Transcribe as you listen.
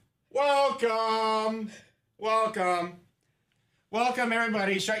Welcome,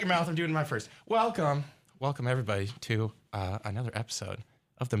 everybody. Shut your mouth. I'm doing my first. Welcome, everybody, to another episode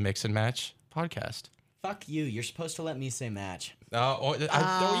of the Mix and Match podcast. Fuck you. You're supposed to let me say match. You didn't do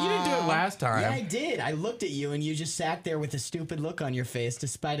it last time. Yeah, I did. I looked at you and you just sat there with a stupid look on your face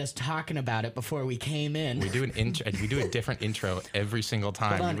despite us talking about it before we came in. We do we do a different intro every single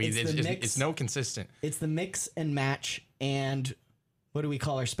time. Hold on, It's no consistent. It's the Mix and Match, and what do we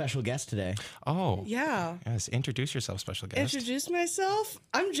call our special guest today? Oh. Yeah. Yes, introduce yourself, special guest. Introduce myself.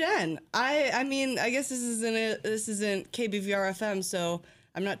 I'm Jen. I mean, I guess this isn't KBVR FM, so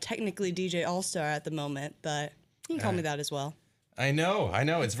I'm not technically DJ All-Star at the moment, but you can call me that as well. I know.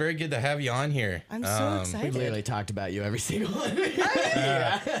 It's very good to have you on here. I'm so excited. We literally talked about you every single one.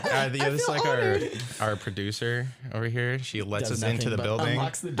 This is like our producer over here. She lets us into the building.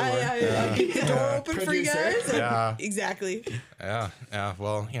 Unlocks the door. I keep the door open for you guys. Yeah. Exactly. Yeah.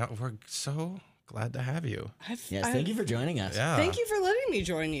 Well, we're so glad to have you. Yes, thank you for joining us. Yeah. Thank you for letting me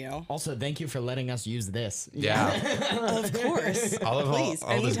join you. Also, thank you for letting us use this. Yeah. Of course. Please,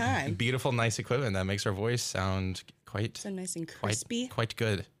 all anytime. this beautiful, nice equipment that makes our voice sound quite So nice and crispy. quite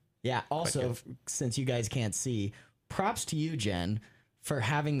good. Yeah, also, since you guys can't see, props to you, Jen, for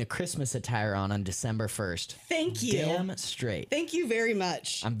having the Christmas attire on December 1st. Thank you. Damn straight. Thank you very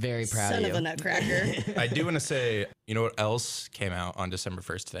much. I'm very proud Son of you. of a nutcracker. I do want to say, you know what else came out on December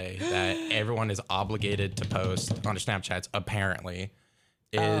 1st today that everyone is obligated to post on their Snapchats, apparently,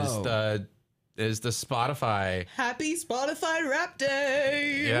 is the Spotify. Happy Spotify Rap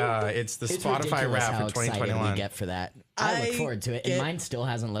Day. Yeah, it's the It's Spotify ridiculous rap how for excited 2021. we get for that. I look forward to it, and mine still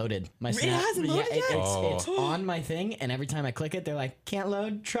hasn't loaded. My Snap, hasn't loaded yet? It's on my thing, and every time I click it, they're like, "Can't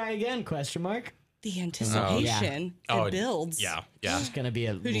load. Try again?" ? The anticipation. It builds. Yeah. It's gonna be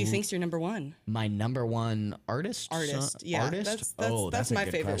a. Who do you think's your number one? My number one artist? Yeah, Artist? that's a my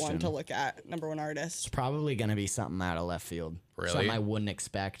good favorite one question. to look at. Number one artist. It's probably gonna be something out of left field. Really? Something I wouldn't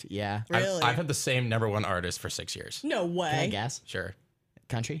expect. Yeah. Really? I've had the same number one artist for 6 years. No Can I way. guess? Sure.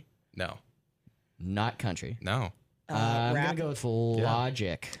 Country? No. Not country. No. I'm rap. gonna go with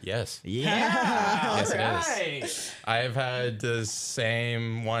Logic. Yes. Yeah. Yes, it is. I've had the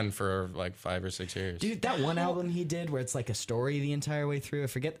same one for like 5 or 6 years. Dude, that one album he did where it's like a story the entire way through. I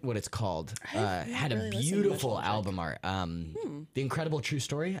forget what it's called. Had a really listened to much beautiful Logic. album art. The Incredible True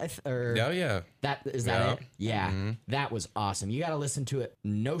Story. Oh, yeah. That is that it? Yeah, that was awesome. You got to listen to it.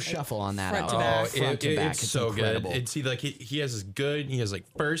 No shuffle on that front to album. back. Front to back. It's so incredible. good. It's like he has like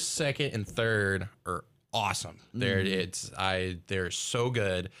first, second, and third are awesome. They're so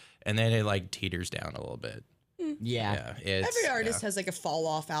good, and then it like teeters down a little bit. Yeah. Every artist has like a fall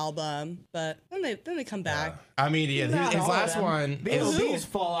off album, but then they come back. I mean, Not his all of last them. one. B.O.B.'s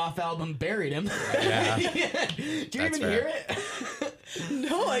fall off album buried him. Yeah. Do you That's even fair. hear it?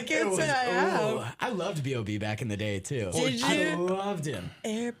 No, I can't say I have. I loved B.O.B. back in the day too. Did I you? loved him.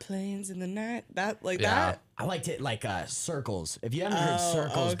 Airplanes in the night. Yeah. That. I liked it like Circles. If you haven't heard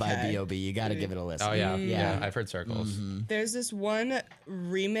Circles by okay. B.O.B., you got to give it a listen. Oh yeah, Mm. yeah. I've heard Circles. There's this one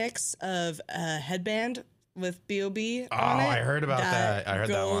remix of Headband with B.O.B. Oh, on it I heard about that. I heard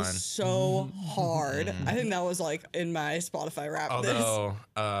that goes one. so hard. I think that was like in my Spotify rap. Although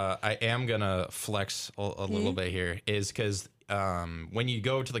I am gonna flex a little bit here, is because when you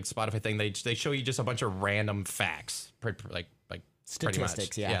go to like Spotify thing, they show you just a bunch of random facts, like Statistics, pretty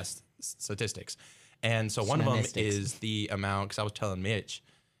much. yeah. Yes, statistics. And so one of them Snanistics. is the amount, because I was telling Mitch,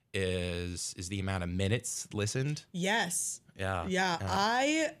 is the amount of minutes listened. Yes. Yeah. Yeah,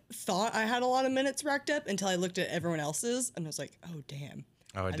 I thought I had a lot of minutes racked up until I looked at everyone else's and I was like, oh, damn.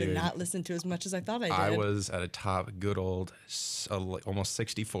 Oh, I dude. did not listen to as much as I thought I did. I was at a top good old almost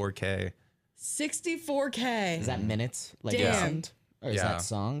 64K. 64K. Is that minutes? Like Damn. listened? Or is Yeah. that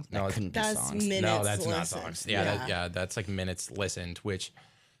songs? No, That couldn't be That's songs. minutes. No, that's not listened. songs. Yeah, that's like minutes listened, which,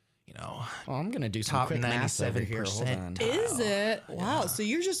 Oh, I'm going to do some Top quick math over here. Hold 97%. on. Is it? Wow. So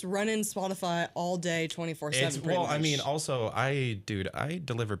you're just running Spotify all day, 24/7. well, I much. mean, also, I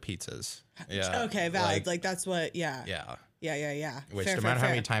deliver pizzas. Yeah. Okay, valid. Like that's what. Yeah. Yeah. Yeah. Which, Fair, no fair, matter how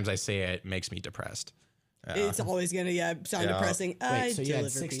many fair. times I say it, makes me depressed. It's always gonna sound Yeah. depressing. I Wait, so you had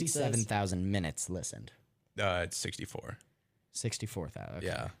deliver 67,000 minutes listened. It's 64. 64,000. Okay.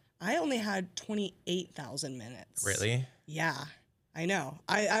 Yeah. I only had 28,000 minutes. Really? Yeah. I know.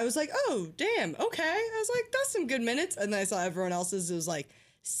 I was like, oh, damn. Okay. I was like, that's some good minutes. And then I saw everyone else's. It was like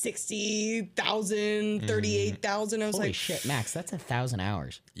 60,000, 38,000. I was Holy like, shit, Max, that's 1,000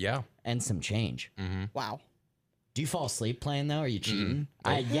 hours Yeah. and some change. wow. Do you fall asleep playing though? Are you cheating?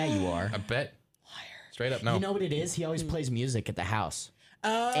 Yeah, you are. I bet. Straight up, no. You know what it is? He always plays music at the house.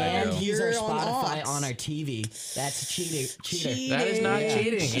 and use our you're on Spotify aux. on our TV. That's cheater. That is not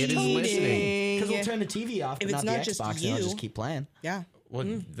cheating. It is listening. Because we'll turn the TV off, but If it's not not the just Xbox, and it'll you. just keep playing. Yeah. Well,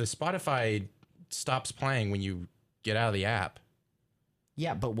 the Spotify stops playing when you get out of the app.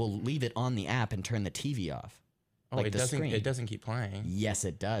 Yeah, but we'll leave it on the app and turn the TV off. Oh, like it the doesn't. screen. It doesn't keep playing. Yes,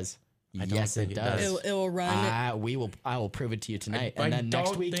 it does. I don't Yes, think it it does. does. It will run. I will prove it to you tonight, I and then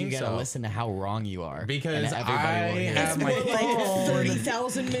next don't week you think gotta so. listen to how wrong you are. Because and everybody I will hear have it. my More like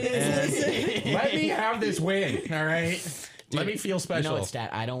 30,000 minutes listening. Let me have this win, all right? Let me feel You special. know what,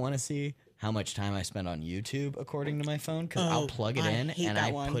 Stat? I don't want to see how much time I spend on YouTube according to my phone because I'll Oh, plug it I in hate and that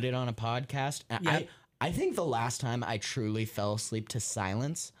I one. put it on a podcast. And Yep. I think the last time I truly fell asleep to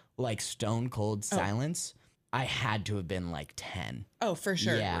silence, like stone cold silence, I had to have been like 10. Oh, for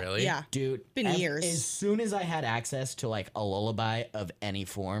sure. Yeah. Really? Yeah. Dude, Been years. As soon as I had access to like a lullaby of any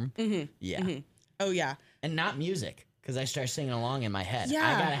form, yeah. Oh, yeah. And not music, because I start singing along in my head. I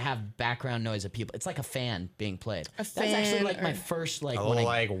Yeah. gotta have background noise of people. It's like a fan being played. That's fan actually like my or- first like A when little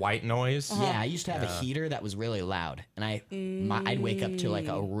I like white noise. yeah, I used to have a heater that was really loud, and I'd wake up to like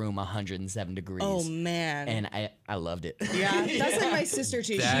a room 107 degrees. Oh, man. And I loved it. Yeah, that's like my sister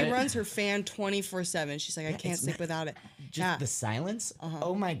too. That- She runs her fan 24/7. She's like, I can't sleep without it. Just Yeah. the silence.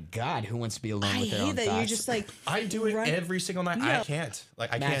 Oh my god, who wants to be alone I with their own hate that thoughts? you just like. I do it Run- every single night. I can't.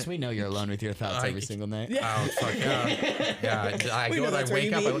 Like I Max, can't. we know you're alone with your thoughts I- every single night. Oh fuck yeah! Yeah, I We go know and I that's what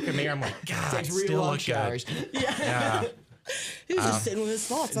wake you up. I mean. look in the mirror. I'm like, God, Takes really still long look showers. good. Yeah, Yeah. he's just sitting with his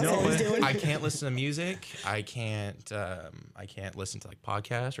thoughts. That's all No, he's doing. I can't listen to music. I can't. I can't listen to like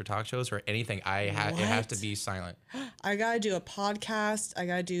podcasts or talk shows or anything. It has to What? be silent. I gotta do a podcast. I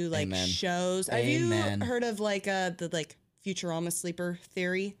gotta do like Amen. shows. Have Amen. you heard of like the like Futurama sleeper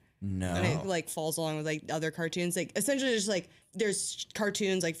theory? No. And it like falls along with like other cartoons. Like essentially, just like there's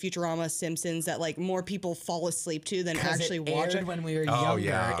cartoons like Futurama, Simpsons that like more people fall asleep to than actually it watch aired it. when we were Oh, younger.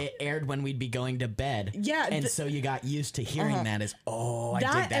 yeah. It aired when we'd be going to bed. Yeah, and so you got used to hearing that as I dig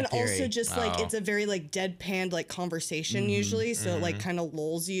That that and theory. also just like it's a very like deadpanned like conversation usually, so it like kind of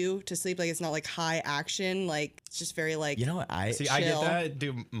lulls you to sleep. Like it's not like high action. Like it's just very like you know what I See, I get Chill. that.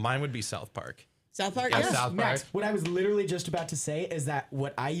 Dude, mine would be South Park. South Park. Yeah, Yeah. South Max, Park. what I was literally just about to say is that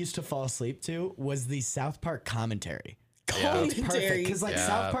what I used to fall asleep to was the South Park commentary. Perfect, Commentary. because like Yeah.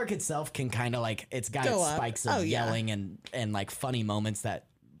 South Park itself can kind of like it's got Go its up. spikes of Oh, yeah. yelling and like funny moments that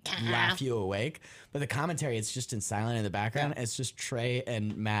laugh you awake. But the commentary, it's just in silent in the background. It's just Trey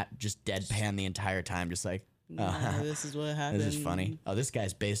and Matt just deadpan the entire time, just like. This is what happened. This is funny. Oh, this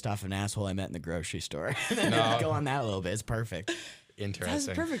guy's based off an asshole I met in the grocery store. No. Go on that a little bit. It's perfect. That's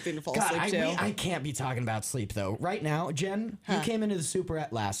Interesting. a perfect thing to fall God, asleep to. I can't be talking about sleep though. Right now, Jen, you came into the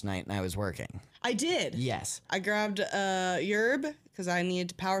superette last night and I was working. I did. Yes. I grabbed yerb because I needed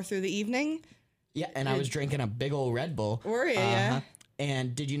to power through the evening. Yeah, and I was drinking a big old Red Bull. Were you? Yeah.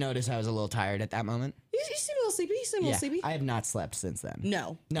 And did you notice I was a little tired at that moment? You seem a little sleepy. You seem a little sleepy. I have not slept since then.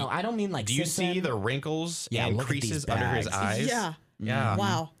 No. No, I don't mean like. Do you since see then. the wrinkles Yeah, and look at these creases under his bags. eyes? Yeah. Yeah.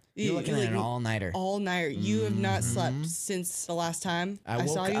 Wow. You're looking at an all-nighter. all nighter. You have not slept since the last time I, I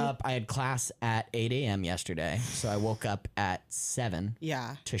saw woke you. up. I had class at 8 a.m. yesterday, so I woke up at 7.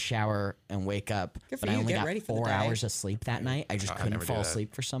 Yeah. To shower and wake up, Good for but I you. only Get got ready for the 4 day. hours of sleep that night. I just I couldn't never do fall that.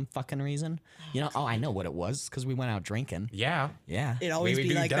 asleep for some fucking reason. You know? Oh, I know what it was because we went out drinking. Yeah. Yeah. It always We've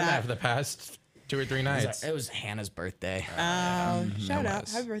be like done that that. for the past 2 or 3 nights. It was Hannah's birthday. Shout out.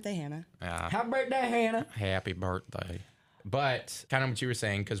 was. Happy birthday, Hannah. Yeah. Happy birthday, Hannah. Happy birthday. But kind of what you were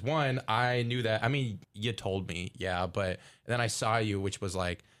saying, because one, I knew that. I mean, you told me, yeah, but then I saw you, which was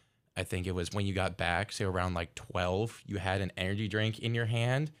like, I think it was when you got back, say around like 12, you had an energy drink in your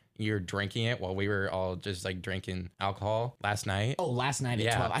hand. You're drinking it while we were all just like drinking alcohol last night. Oh, last night at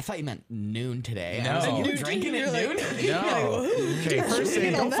Yeah. 12. I thought you meant noon today. No. I was like, you were Noon, drinking you're at like- noon? No. Okay, first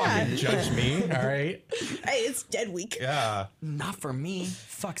thing, on don't that. fucking judge me, all right? Hey, it's dead week. Yeah. Not for me.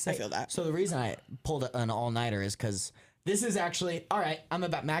 Fuck's sake. feel that. So the reason I pulled an all-nighter is because this is actually, all right, I'm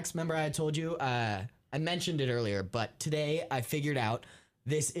about Max. Remember I told you, I mentioned it earlier, but today I figured out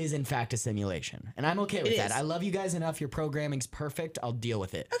this is in fact a simulation. And I'm okay with It that. is. I love you guys enough. Your programming's perfect. I'll deal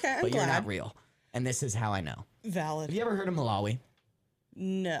with it. Okay, I'm But you're glad. not real. And this is how I know. Have Valid. you ever heard of Malawi?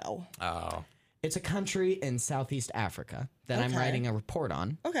 No. Oh. It's a country in Southeast Africa that I'm Okay. writing a report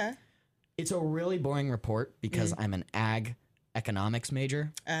on. Okay. It's a really boring report because I'm an ag economics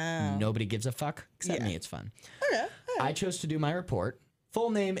major. Oh. Nobody gives a fuck except Yeah. me. It's fun. Okay. I chose to do my report. Full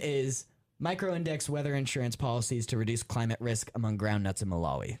name is Microindex Weather Insurance Policies to Reduce Climate Risk Among Groundnuts in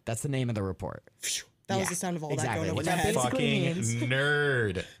Malawi. That's the name of the report. That was Yeah, the sound of all exactly. that going What over my that head. basically Fucking means-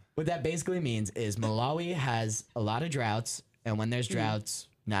 nerd. What that basically means is Malawi has a lot of droughts, and when there's droughts,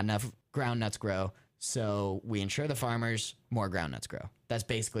 not enough groundnuts grow, So we insure the farmers, more groundnuts grow. That's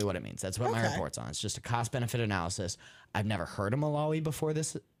basically what it means. That's what my report's on. It's just a cost-benefit analysis. I've never heard of Malawi before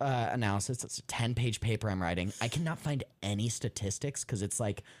this analysis. It's a 10-page paper I'm writing. I cannot find any statistics because it's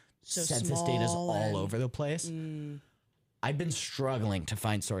like census data is all over the place. I've been struggling to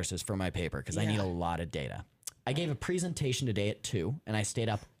find sources for my paper because I need a lot of data. I gave a presentation today at 2, and I stayed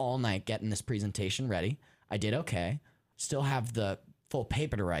up all night getting this presentation ready. I did okay. Still have the full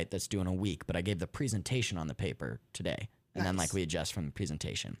paper to write that's due in a week, but I gave the presentation on the paper today. And then like we adjust from the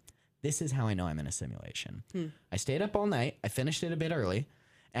presentation. This is how I know I'm in a simulation. I stayed up all night. I finished it a bit early.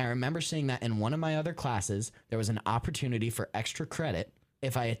 And I remember seeing that in one of my other classes, there was an opportunity for extra credit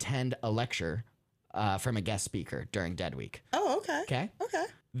if I attend a lecture from a guest speaker during Dead Week. Oh, okay. Okay.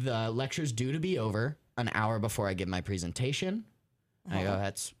 The lecture's due to be over an hour before I give my presentation. I go,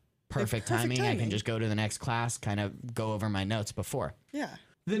 that's perfect timing. I can just go to the next class, kind of go over my notes before. Yeah.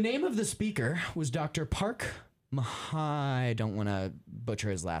 The name of the speaker was Dr. Park I don't want to butcher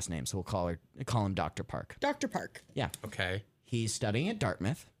his last name, so we'll call him Dr. Park. Dr. Park. Yeah. Okay. He's studying at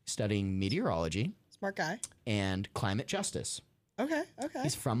Dartmouth, studying meteorology. Smart guy. And climate justice. Okay.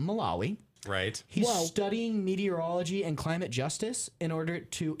 He's from Malawi. Right. He's studying meteorology and climate justice in order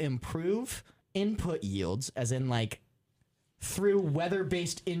to improve input yields, as in like through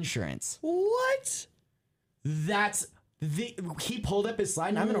weather-based insurance. What? He pulled up his slide,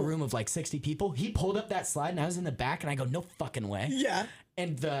 and I'm in a room of like 60 people. He pulled up that slide, and I was in the back, and I go, no fucking way. Yeah.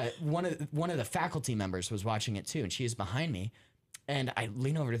 And one of the faculty members was watching it too, and she is behind me. And I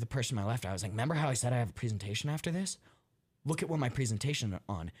lean over to the person on my left. I was like, remember how I said I have a presentation after this? Look at what my presentation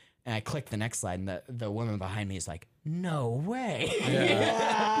on. And I click the next slide, and the woman behind me is like, no way.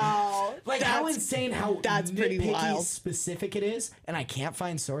 Wow. Like how insane, how that's pretty wild. Specific it is, and I can't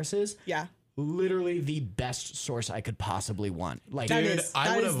find sources. Yeah. Literally the best source I could possibly want. Like, Dude,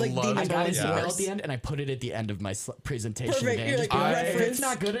 I would have loved. I got his email at the end, and I put it at the end of my presentation. Perfect. Today. You're like, if it's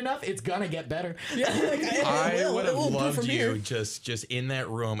not good enough, it's gonna get better. Yeah, like, I would have loved you here. just in that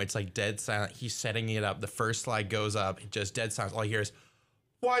room. It's like dead silent. He's setting it up. The first slide goes up. Just dead silence. All you hear is,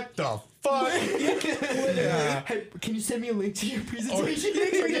 "What the fuck?" Hey, can you send me a link to your presentation?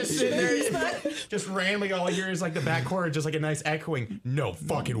 Just sitting there, just randomly. All I hear is like the back corner, just like a nice echoing. No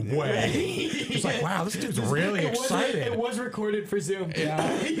fucking way. It's like, wow, this dude's really excited. It was recorded for Zoom. Yeah.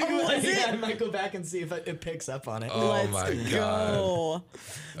 I might go back and see if it picks up on it. Oh Let's my go.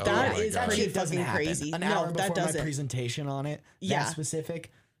 God. That Oh my is God. pretty It doesn't fucking happen. crazy. An No, hour that before my doesn't. presentation on it. Yeah. That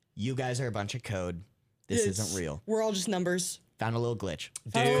specific. You guys are a bunch of code. This isn't real. We're all just numbers. Found a little glitch.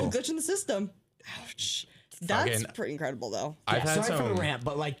 Found a little Dude. glitch in the system. Ouch. That's Fucking- pretty incredible, though. I've had Sorry for the some. rant,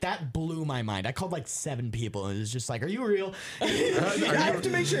 but like that blew my mind. I called like 7 people, and it was just like, "Are you real?" I have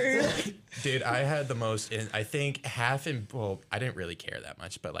to make sure. Dude, I had the most. I think well, I didn't really care that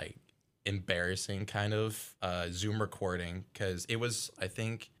much, but like embarrassing kind of Zoom recording because it was. I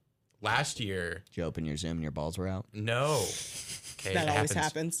think last year. Did you open your Zoom and your balls were out? No. Okay, That it always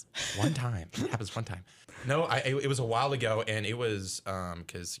happens. One time. It happens one time. No, it was a while ago, and it was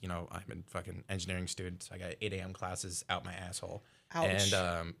because I'm a fucking engineering student, so I got 8 a.m. classes out my asshole. Ouch.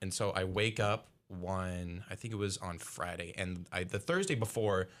 And so I wake up I think it was on Friday, and the Thursday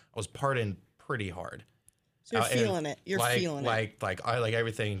before I was partying pretty hard. So you're and feeling it. You're feeling it. Like I like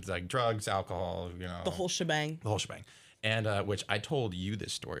everything, like drugs, alcohol, The whole shebang. the whole shebang. And which I told you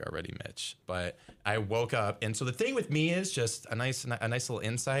this story already, Mitch. But I woke up, and so the thing with me is just a nice little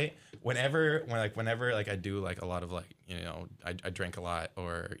insight. Whenever I do like a lot of like I drink a lot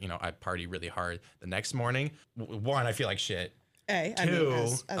or I party really hard. The next morning, one, I feel like shit. Hey, Two, I mean,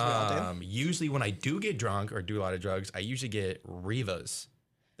 as we all do. Usually when I do get drunk or do a lot of drugs, I usually get Rivas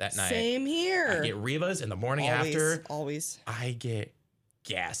that night. Same here. I get Rivas in the morning after. Always. I get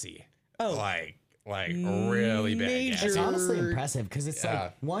gassy. Oh. Like really bad. Major. Gassy. It's honestly impressive because it's Yeah.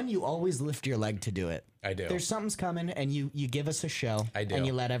 like, one, you always lift your leg to do it. I do. There's something's coming, and you give us a show. I do. And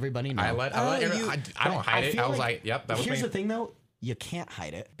you let everybody know. I don't hide it. feel I was like, yep, that was Here's me. the thing, though. You can't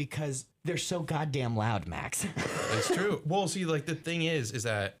hide it because they're so goddamn loud, Max. It's true. Well, see, like the thing is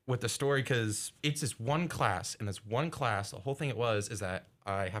that with the story, because it's this one class, and this one class, the whole thing is that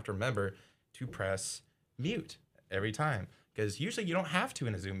I have to remember to press mute every time. Because usually you don't have to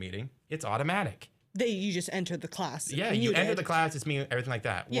in a Zoom meeting. It's automatic. You just enter the class. Yeah, you enter the class, it's mute, everything like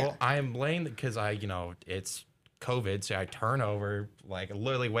that. Yeah. Well, I am lame because it's COVID, so I turn over, like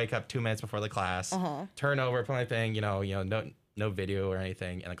literally wake up 2 minutes before the class, turn over, put my thing, no video or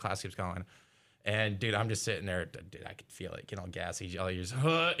anything, and the class keeps going. And dude, I'm just sitting there. Dude, I could feel it getting all gassy. I just,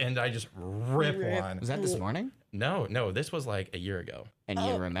 and I just rip one. Was that this morning? No, this was like a year ago. And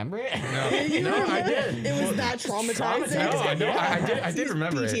you remember it? No, I did. It was that traumatizing. No, I did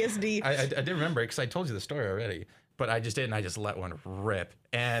remember PTSD. it. I did remember it because I told you the story already. But I just didn't. I just let one rip,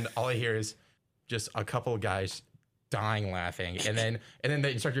 and all I hear is just a couple of guys dying laughing, and then the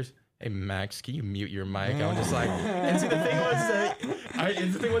instructor's, "Hey Max, can you mute your mic?" I was just like, and see the thing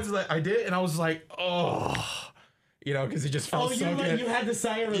was that I did it, and I was like, oh, because it just felt so good. You had the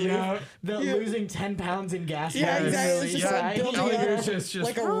sigh of relief. Losing 10 pounds in gas. Yeah, exactly. It's just like building up, just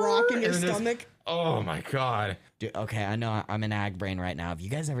like a rock in your stomach. Oh my god. Dude, okay, I know I'm in ag brain right now. Have you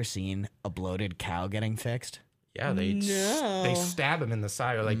guys ever seen a bloated cow getting fixed? Yeah, they stab him in the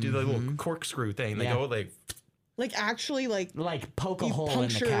side, or like do the little corkscrew thing. They go like actually like poke a hole in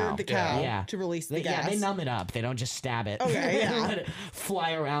the cow yeah. to release the gas. Yeah, they numb it up. They don't just stab it. Okay, yeah. Let it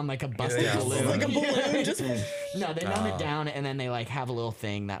fly around like a busted balloon. Like a balloon. Just no, they numb it down, and then they like have a little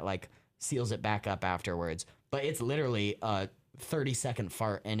thing that like seals it back up afterwards. But it's literally a 30-second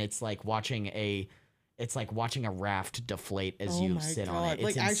fart, and it's like watching a raft deflate as you sit on it. It's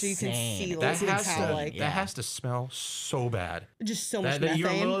like insane. actually, you can see that has to smell so bad. Just so much that methane.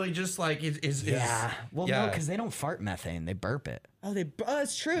 You're literally just like yeah. Well, no, because they don't fart methane; they burp it. Oh,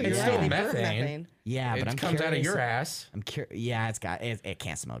 that's true. It's You're right. They still burp methane. Yeah, but it comes out of your ass. I'm curious. Yeah, it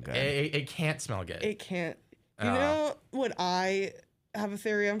can't smell good. It can't smell good. It can't. You know what? I have a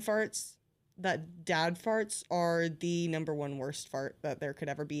theory on farts. That dad farts are the number one worst fart that there could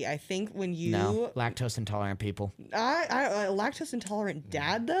ever be. I think when you lactose intolerant people. I lactose intolerant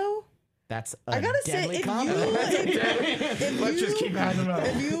dad though. That's a I gotta deadly say, combo. Let's just keep adding them up.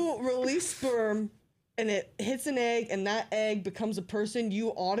 If you release sperm and it hits an egg and that egg becomes a person,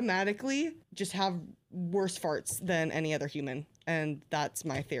 you automatically just have worse farts than any other human, and that's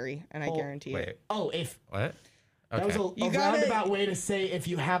my theory, and I guarantee it. If what? That was a roundabout way to say if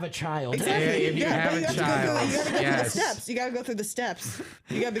you have a child. Exactly. Yeah, if you have a child. You gotta go through the steps. You gotta go thugh the steps.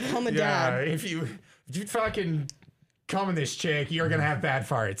 You gotta become a dad. If you fucking come in this chick, you're gonna have bad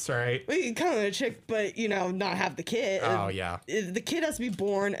farts, right? Well, you can come in a chick, but not have the kid. Oh yeah. The kid has to be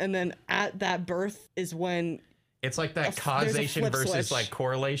born, and then at that birth is when. It's like that causation versus like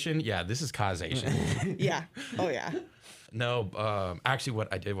correlation. Yeah, this is causation. Yeah. Oh yeah. No, actually,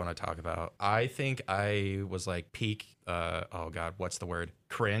 what I did want to talk about, I think I was like peak. Oh God, what's the word?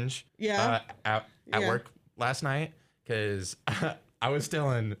 Cringe. Yeah. At work last night because I was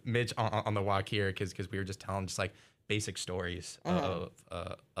telling Mitch on the walk here because we were just telling just like basic stories of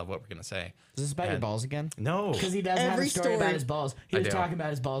what we're gonna say. Is this about your balls again? No, because he does have a story about his balls. He was talking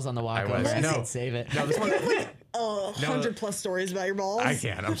about his balls on the walk over. No, save it. No, this one. 100+ stories about your balls. I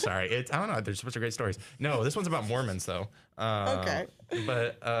can't. I'm sorry. I don't know. There's such great stories. No, this one's about Mormons though. Okay.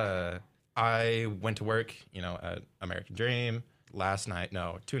 But I went to work, at American Dream last night.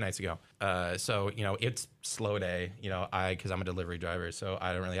 No, 2 nights ago. So it's slow day. Because I'm a delivery driver, so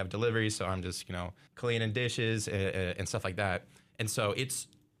I don't really have deliveries. So I'm just cleaning dishes and stuff like that. And so it's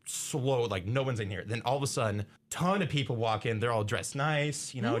slow, like no one's in here. Then all of a sudden, ton of people walk in. They're all dressed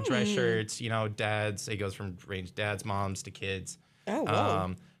nice, dress shirts, dads. It goes from range dads, moms to kids. Oh, wow.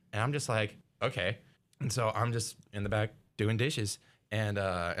 And I'm just like, okay. And so I'm just in the back doing dishes, and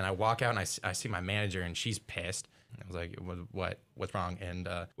I walk out and I see my manager, and she's pissed. I was like, what's wrong? And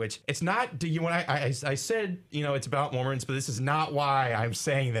which it's not. Do you want? I said it's about Mormons, but this is not why I'm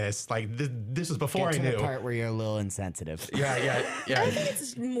saying this. Like this was before I knew. The part where you're a little insensitive. Yeah. I think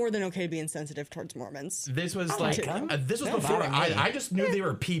it's more than okay to be insensitive towards Mormons. This was this was before I just knew they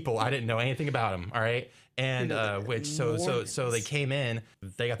were people. I didn't know anything about them. All right. And so they came in,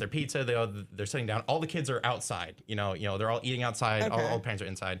 they got their pizza, they're sitting down. All the kids are outside. They're all eating outside. Okay. All the parents are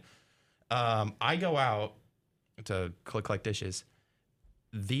inside. I go out to collect dishes.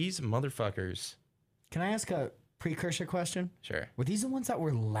 These motherfuckers. Can I ask a precursor question? Sure. Were these the ones that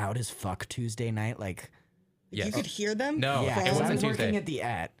were loud as fuck Tuesday night? Like, yes. You could hear them? No, yeah, it wasn't I was Tuesday. working at the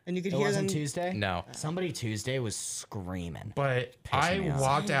and you could it hear wasn't them. Tuesday? No. Somebody Tuesday was screaming. But I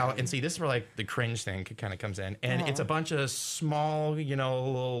walked out and see, this is where like the cringe thing kind of comes in, and it's a bunch of small,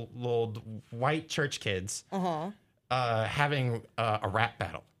 little white church kids having a rap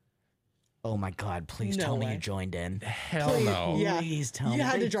battle. Oh my God! Please tell me you joined in. Hell no! Yeah. Please tell me. You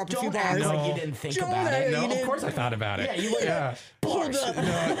had to drop a few bars. Act like you didn't think about it. No, of course I thought about it. Yeah, you would. Yeah. Hold up.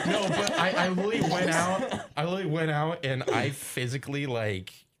 No, but I literally went out. I literally went out and I physically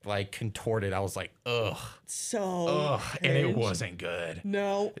like contorted. I was like, ugh, and it wasn't good.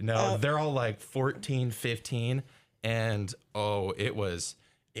 No, they're all like 14, 15, and it was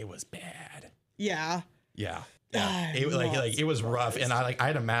bad. Yeah. Yeah. Ah, It was rough, and I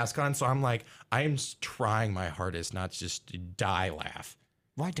had a mask on, so I'm like, I am trying my hardest not just to die laugh.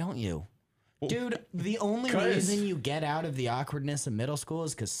 Why don't you? Dude, the only 'cause- reason you get out of the awkwardness of middle school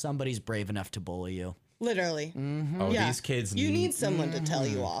is because somebody's brave enough to bully you. Literally. Oh, Yeah. these kids. You need someone to tell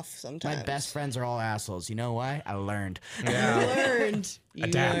you off sometimes. My best friends are all assholes. You know why? I learned. You learned. You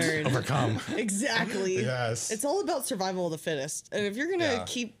adapt, learned. overcome. Exactly. Yes. It's all about survival of the fittest. And if you're going to Yeah.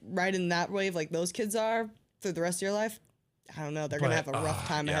 keep riding that wave like those kids are through the rest of your life, I don't know. They're going to have a rough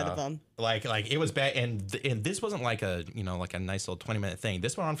time ahead of them. Like it was bad, and this wasn't like a like a nice little 20-minute thing.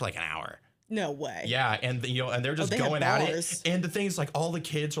 This went on for like an hour. No way. Yeah, and and they're just they have going at bars. it. And the thing is, like, all the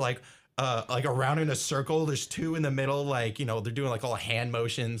kids are like around in a circle. There's two in the middle, like, they're doing like all hand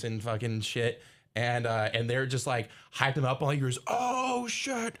motions and fucking shit. And they're just like hyping them up. All you hear is, oh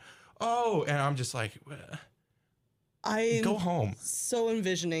shit, oh, and I'm just like, I'm go home. so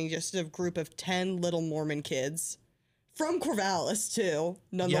envisioning just a group of 10 little Mormon kids from Corvallis too,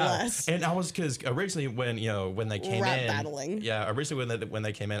 nonetheless. Yeah, and I was, because originally when they came Rap in, battling. Yeah, originally when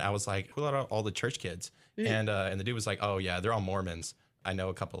they came in, I was like, who are all the church kids? And the dude was like, oh yeah, they're all Mormons. I know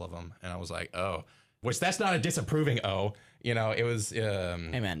a couple of them, and I was like, oh, which that's not a disapproving oh. It was.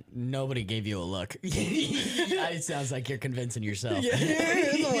 Hey man, nobody gave you a look. It sounds like you're convincing yourself.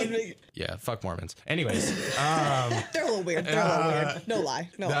 Yeah, fuck Mormons. Anyways, They're a little weird. They're a little weird. No lie.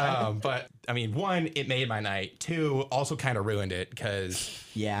 No lie. but I mean, one, it made my night. Two, also kind of ruined it because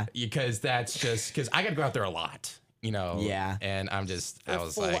that's just because I got to go out there a lot. Yeah. And I was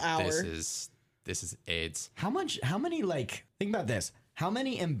full like, hour. this is AIDS. How many, like, think about this. How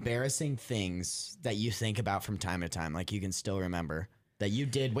many embarrassing things that you think about from time to time, like you can still remember that you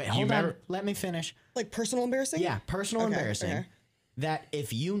did? Wait, hold on. Let me finish. Like personal embarrassing? Yeah, personal Okay, embarrassing. okay. That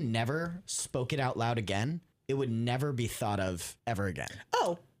if you never spoke it out loud again, it would never be thought of ever again.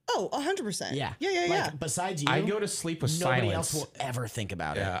 Oh, 100%. Yeah. Yeah. Like, besides you, I go to sleep with nobody silence. else will ever think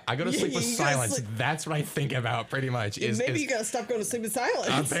about it. Yeah, I go to sleep with you gotta silence. sleep- That's what I think about pretty much. Maybe you gotta stop going to sleep in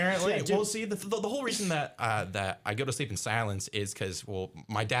silence. Apparently, Yeah, dude. well, see, the whole reason that I go to sleep in silence is because,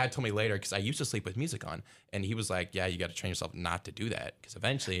 my dad told me later, because I used to sleep with music on, and he was like, "Yeah, you got to train yourself not to do that, because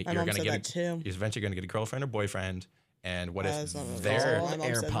eventually My you're mom gonna said that too. you're eventually gonna get a girlfriend or boriend, and what That's if not what I they're thought. My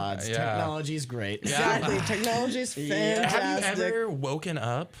mom said AirPods. Yeah. Technology's great. Exactly. Technology's fantastic. Have you ever woken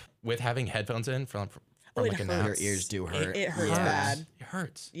up with having headphones in from it like a nap? Your ears do hurt. It hurts Yeah. bad. It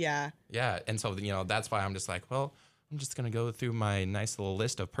hurts. Yeah. Yeah, and so that's why I'm just like, well, I'm just gonna go through my nice little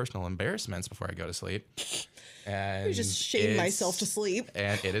list of personal embarrassments before I go to sleep. And I just shame myself to sleep.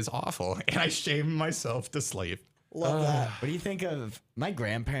 and it is awful. And I shame myself to sleep. Love that. What do you think of my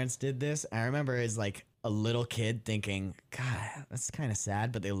grandparents did this? I remember as like a little kid thinking, God, that's kind of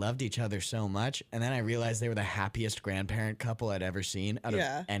sad, but they loved each other so much. And then I realized they were the happiest grandparent couple I'd ever seen out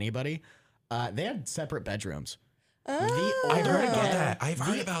Yeah. of anybody. They had separate bedrooms. Oh, I've heard about get- that. I've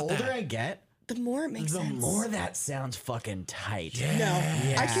heard the about older that. I get, the more it makes the sense. more that sounds fucking tight. Yeah. No, I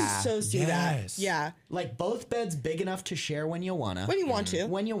Yeah. can so see that. Yes. Yeah. Like both beds big enough to share when you wanna. When you want to.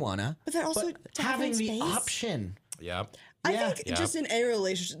 When you wanna. But then also to have having the space. option. Yep. I Yeah. think just in any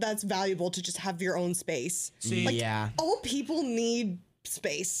relationship, that's valuable to just have your own space. See, Yeah. All people need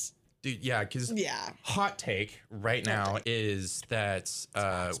space. dude, yeah, because Yeah. hot take right now is that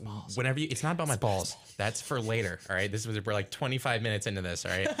whenever it's not about my balls. That's for later. All right, we're like 25 minutes into this.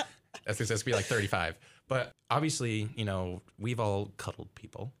 All right, that's going to be like 35. But obviously, we've all cuddled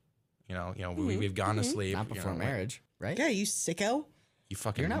people. We've gone to sleep. Not before like, marriage, right? Yeah, you sicko. You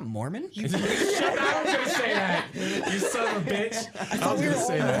fucking. You're not Mormon? I was gonna say that. You son of a bitch. I was we were gonna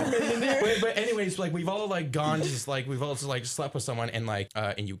say all that. Mormon in here. But anyways, like we've all like gone just like we've all just like slept with someone and like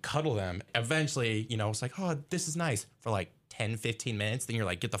and you cuddle them. Eventually, it's like, oh, this is nice for like 10, 15 minutes. Then you're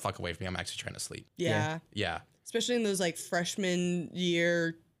like, get the fuck away from me. I'm actually trying to sleep. Yeah. Yeah. Especially in those like freshman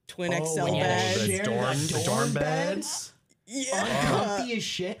year twin Oh, XL when you beds. share the dorm beds. beds? Yeah. Uncomfy as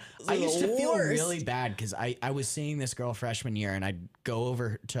shit. I used to feel worst. really bad because I was seeing this girl freshman year and I'd go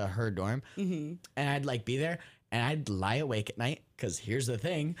over to her dorm and I'd like be there and I'd lie awake at night because here's the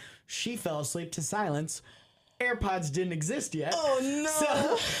thing. She fell asleep to silence. AirPods didn't exist yet. Oh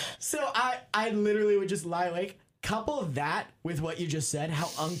no. So I literally would just lie awake. Couple that with what you just said, how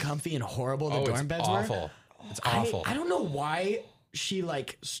uncomfy and horrible the dorm it's beds awful. were. It's awful. I don't know why she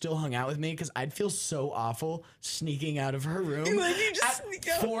like still hung out with me because I'd feel so awful sneaking out of her room Like, you just at sneak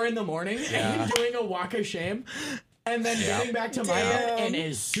out. 4 a.m. Yeah. and doing a walk of shame. And then getting back to my head, and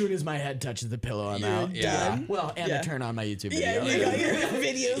as soon as my head touches the pillow, I'm out. Yeah. Well, and I turn on my YouTube video. Yeah, you got your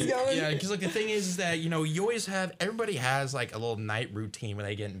videos going. Yeah, because like the thing is that you always have everybody has like a little night routine when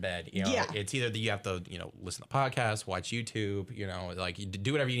they get in bed. It's either that you have to listen to podcasts, watch YouTube, like you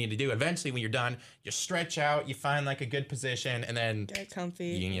do whatever you need to do. Eventually, when you're done, you stretch out, you find like a good position, and then Get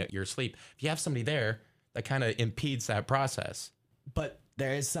comfy. you're asleep. If you have somebody there, that kind of impedes that process. But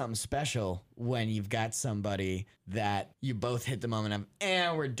there is something special when you've got somebody that you both hit the moment of,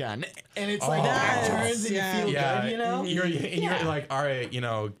 and we're done. And it's like back turns and you feel good, You're like, all right,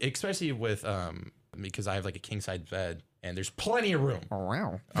 especially with, because I have like a king size bed and there's plenty of room. Oh,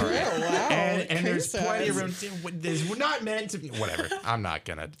 wow. All right. Oh, wow. And there's plenty of room. We're not meant to, whatever. I'm not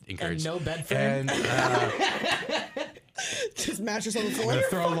going to encourage. And no bed frame. And, Just mattress on the floor. I'm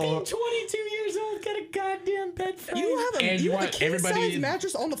throw a little, 22 years old, got a goddamn bed frame. You have a, And you you have a want king everybody- size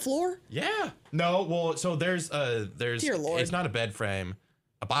mattress on the floor? yeah. No, well, so there's, Dear Lord. it's not a bed frame,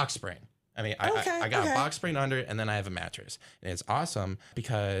 a box spring. I mean, I got a box spring under, and then I have a mattress, and it's awesome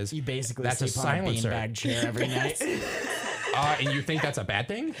because You basically that's a sleep on a silencer. beanbag chair every night. And you think that's a bad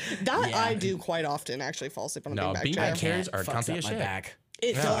thing? That I do quite often, actually fall asleep on a No, beanbag beanbag chair. chairs are Fucks comfy up as my shit. back.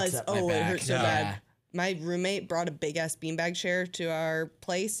 It does. Fucks up my Oh, it back. hurts so Yeah. bad. My roommate brought a big ass beanbag chair to our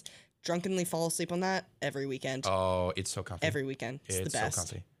place. Drunkenly fall asleep on that every weekend. Oh, it's so comfy. Every weekend. It's the It's so best.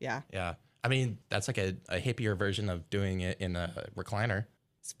 comfy. Yeah. Yeah. I mean, that's like a hippier version of doing it in a recliner.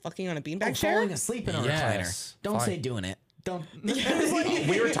 It's fucking on a beanbag Oh, chair. falling asleep in a Yes. recliner. Don't Fine. say doing it. Don't.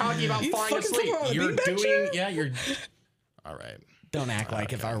 We were talking about You falling fucking asleep. talking about a You're beanbag doing, chair? yeah, you're. All right. Don't act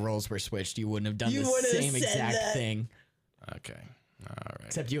like if our roles were switched, you wouldn't have done You the wouldn't have same said exact that. thing. Okay. All right.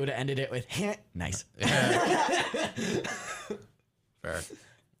 Except you would have ended it with, nice. Fair.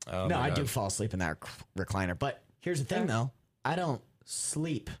 Oh No, my I God. do fall asleep in that recliner. But here's the thing, though. I don't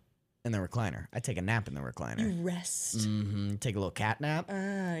sleep in the recliner. I take a nap in the recliner. Rest. Take a little cat nap.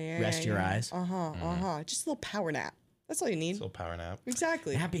 Yeah. Rest your eyes. Just a little power nap. That's all you need. Still power nap.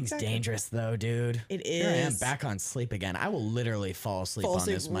 Exactly. Napping's exactly. dangerous, though, dude. It Here I am, is. back on sleep again. I will literally fall asleep Fall on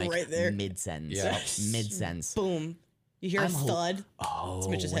asleep this mic right there. mid-sentence. Yeah. Mid-sentence. Boom. You hear a I'm thud. Oh,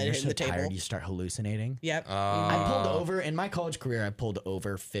 Mitch's when head you're hitting so the table. tired, you start hallucinating. Yep. I pulled over in my college career. I pulled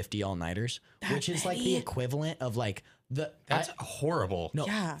over 50 all-nighters, which is like the many? equivalent of like the That's horrible. no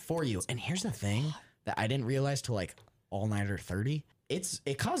Yeah. for you. And here's the thing that I didn't realize till like all-nighter 30.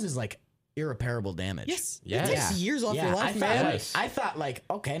 It causes like irreparable damage. Yes. Yes. It takes years off your I life, thought, man. Yes. I thought like,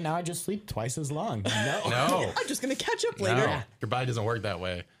 okay, now I just sleep twice as long. No. No. I'm just gonna catch up No. later. Your body doesn't work that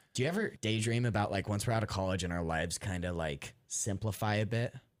way. Do you ever daydream about like once we're out of college and our lives kind of like simplify a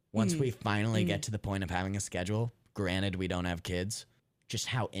bit? Once we finally get to the point of having a schedule, granted we don't have kids, just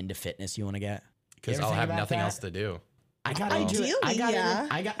how into fitness you want to get? Because You ever I'll think have about nothing that? else to do. I got into it. I Ideally, yeah.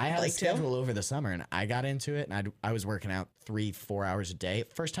 I had a Like to. schedule over the summer and I got into it and I was working out 3-4 hours a day.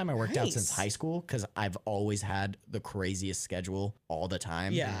 First time I worked out since Nice. high school because I've always had the craziest schedule all the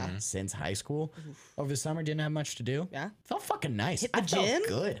time. Yeah. Since high school. Over the summer, didn't have much to do. Yeah. Felt fucking nice. Hit the I felt gym?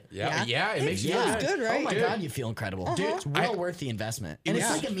 good. Yeah. Yeah. It makes you feels feel good, right? Oh my Dude. God, you feel incredible. Dude, it's well worth the investment. And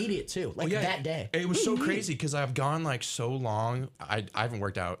Yeah. it's like immediate too. Like that day. It was so crazy because I've gone like so long. I haven't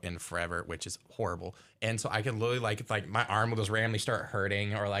worked out in forever, which is horrible. And so I can literally like my arm will just randomly start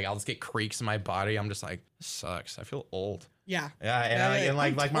hurting, or like I'll just get creaks in my body. I'm just like, this sucks. I feel old. Yeah. Yeah, and, Yeah,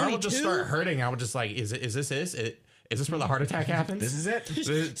 like I'm my arm will just 22. start hurting. I would just like, is this where the heart attack happens? This is it.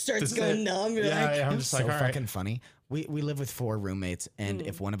 Starts This is going it. numb. You're Yeah, like, yeah, I'm It's just so like, all right. fucking funny. We live with 4 roommates, and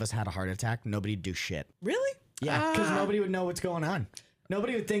if one of us had a heart attack, nobody'd do shit. really? Yeah, because nobody would know what's going on.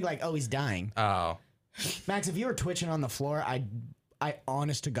 Nobody would think like, oh, he's dying. Oh, Max, if you were twitching on the floor, I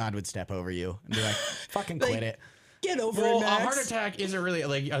honest to God would step over you and be like, fucking quit it. Get over well, it, a Max. heart attack isn't really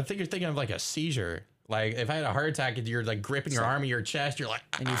like. I think you're thinking of like a seizure. Like if I had a heart attack and you're like gripping your arm in your chest, you're like,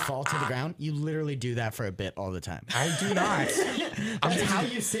 And you fall to the ground, you literally do that for a bit all the time. I do not. That's how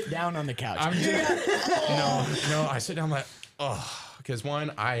you sit down on the couch. I'm just, no. I sit down like, because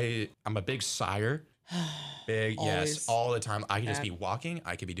one, I'm a big sigher. Big, yes, Always. all the time. I could just be walking.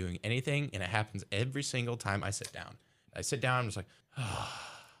 I could be doing anything, and it happens every single time I sit down. I sit down, I'm just like,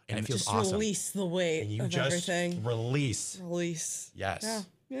 and it feels Just awesome. release the weight And you of just everything. release. Release. Yes.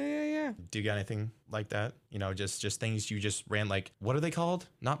 Yeah. Do you got anything like that? Just things you just ran like, what are they called?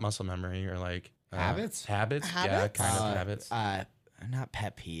 Not muscle memory or like Habits? Habits? Yeah, Habits? kind of habits. Not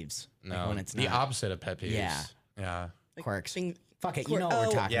pet peeves. No, Like when it's the not opposite of pet peeves. Yeah. Yeah. quirks. Thing- Fuck it, you know what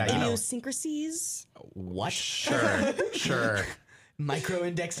we're talking yeah, about. you know. Idiosyncrasies. What? Sure. Sure.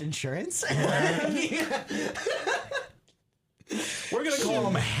 Micro-indexed insurance? We're gonna call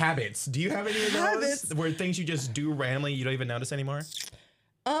them habits. Do you have any of those? Habits. Where things you just do randomly, you don't even notice anymore?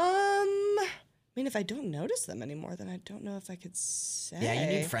 mean, if I don't notice them anymore, then I don't know if I could say. Yeah,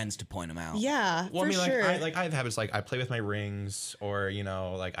 you need friends to point them out. Yeah, Well, for I mean, sure. I have habits like I play with my rings, or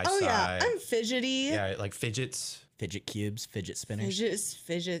like I oh sigh. yeah, I'm fidgety. Yeah, like fidgets. Fidget cubes, fidget spinners.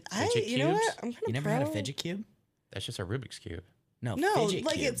 Fidget. Fidget You know what? cubes? I'm kind of You never had a fidget cube? That's just a Rubik's cube. No, No, fidget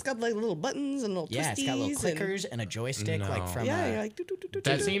like cube. it's got like little buttons and little twisties. Yeah, it's got little and- clickers and a joystick, like No. from. Yeah, you're like. "Doo, doo, doo, doo,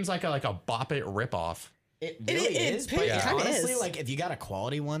 That doo." seems like a Bop It ripoff. It It- really it is, pi- but it kinda honestly, is. like if you got a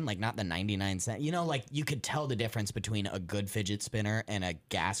quality one, like not the 99 cent, like you could tell the difference between a good fidget spinner and a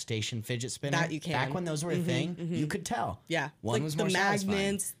gas station fidget spinner. That you can. Back when those were a thing, you could tell. Yeah, One like was the more satisfying.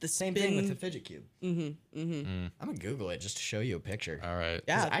 magnets, the Same spin. thing with the fidget cube. I'm gonna Google it just to show you a picture. All right.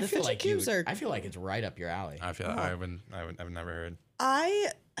 Yeah, I the feel fidget like cubes are. I feel like it's right up your alley. I feel I've never heard.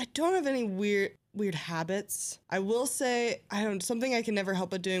 I don't have any weird habits. I will say something I can never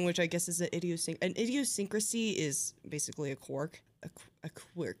help but doing, which I guess is an idiosyncrasy is basically a quirk. A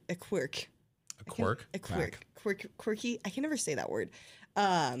quirk. Quirky. I can never say that word.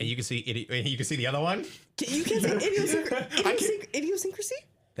 And you can see you can see the other one. You can't say idiosyncrasy?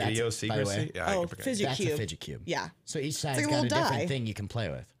 By the way, Idiosyncrasy. Yeah, I Oh, forgot. fidget that's cube. a fidget cube. Yeah. So each side's like a got a little different die. thing you can play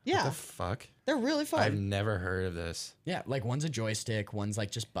with. Yeah. The fuck? They're really fun. I've never heard of this. Yeah, like one's a joystick, one's like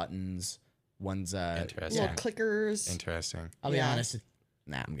just buttons, one's Interesting. Little clickers. Interesting. I'll be Yeah. honest.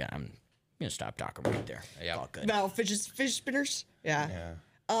 Nah, I'm gonna stop talking right there. Yeah. All good. Now fidget spinners. Yeah.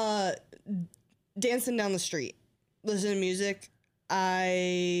 Yeah. Dancing down the street, listening to music.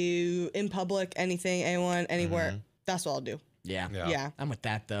 In public, anything, anyone, anywhere. That's what I'll do. Yeah. Yeah. Yeah. I'm with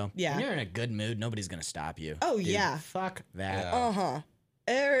that though. Yeah. When you're in a good mood, nobody's gonna stop you. Oh, Dude, yeah. Fuck that. Yeah. Uh-huh.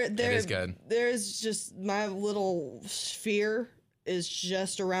 There is good. There's just my little sphere is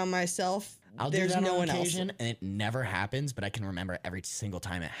just around myself. I'll There's do that no on one occasion, and it never happens. But I can remember every single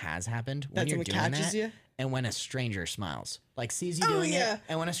time it has happened. When That's you're when it doing catches that, you? and when a stranger smiles, like sees you Oh, doing yeah. it,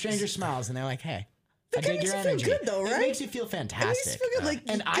 and when a stranger smiles, and they're like, "Hey." I That kinda dig makes your you feel energy. good, though, It right? makes you feel It makes fantastic. you feel good, like,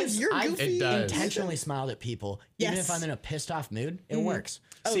 And 'cause you're I've goofy. It does. intentionally smiled at people, even Yes. if I'm in a pissed off mood. It works.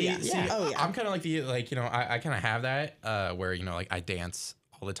 Oh, see, yeah. see, Yeah. Oh, yeah. I'm kind of like I kind of have that where like I dance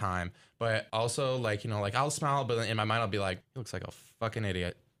all the time, but also like I'll smile, but in my mind I'll be like, he looks like a fucking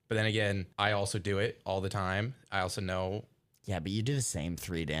idiot. But then again, I also do it all the time. I also know, Yeah, but you do the same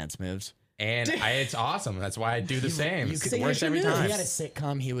 3 dance moves. and it's awesome. That's why I do the same. you It could- works every Signature If time. he had a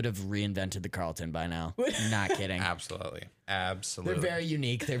sitcom, he would have reinvented the Carlton by now. Not kidding. Absolutely, They're absolutely. very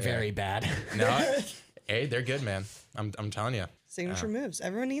unique. They're very bad. No, hey, they're good, man. I'm telling you. Signature moves.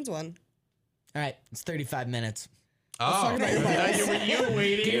 Everyone needs one. All right, it's 35 minutes. Oh, talk about your balls. you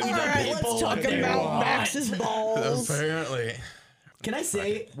waiting? Give All the right, people let's talk what they about want. Max's balls. Apparently. Can I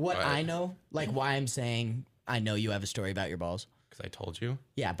say what Go ahead. I know? Like why I'm saying I know you have a story about your balls? Because I told you.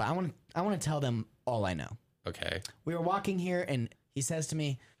 Yeah, but I want to tell them all I know. Okay. We were walking here and he says to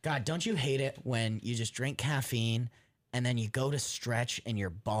me, "God, don't you hate it when you just drink caffeine and then you go to stretch and your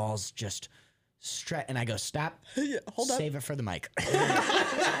balls just stretch?" And I go, "Stop. Yeah, hold up. Save it for the mic."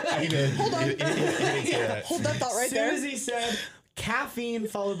 He did. Hold on. He did say that. Hold that thought right As soon there. as he said caffeine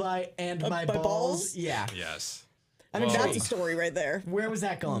followed by and my my balls. balls? Yeah. Yes. I'm Whoa. That's intrigued. a story right there. Where was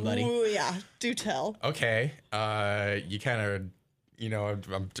that going, buddy? Ooh, yeah. Do tell. Okay. You kind of,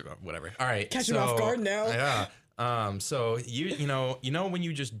 I'm whatever. All right. Catch him off guard now. Yeah. So you know when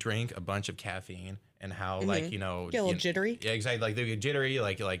you just drink a bunch of caffeine and how like Get a little jittery. Yeah, exactly. Like they get jittery.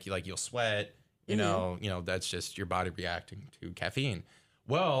 Like you'll sweat. You know that's just your body reacting to caffeine.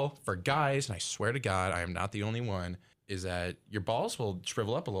 Well, for guys, and I swear to God, I am not the only one, is that your balls will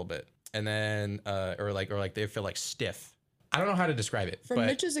shrivel up a little bit, and then or like they feel like stiff. I don't know how to describe it. From but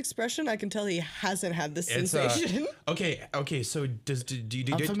Mitch's expression, I can tell he hasn't had this it's sensation. okay. So do you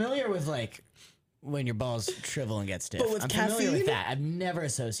I'm do? familiar with like when your balls shrivel and get stiff. But with I'm familiar with caffeine? that. I've never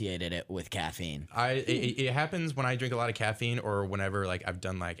associated it with caffeine. It happens when I drink a lot of caffeine or whenever like I've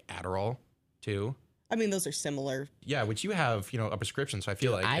done like Adderall too. I mean, those are similar. Yeah, which you have, a prescription, so I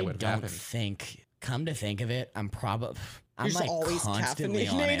feel like I it would have don't happened. think. Come to think of it, I'm You're like always constantly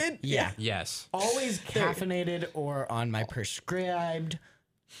on it. caffeinated? Yeah, Yes. always caffeinated or on my prescribed.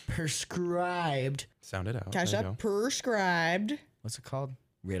 Sound it out. Cash There you up go. prescribed. What's it called?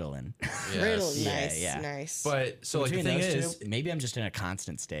 Ritalin. Yes. Riddle. Yeah, Nice. yeah. Nice. But so like the Between thing those is, two, maybe I'm just in a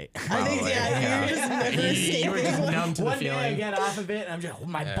constant state. I think, yeah, you're just never you were just escaping. numb to the One day I feeling. get off of it, and I'm just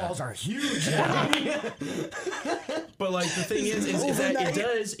my balls are huge. But like the thing is that Overnight.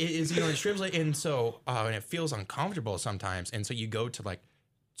 it shrivels it, and so and it feels uncomfortable sometimes, and so you go to like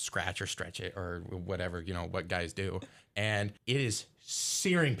scratch or stretch it or whatever what guys do, and it is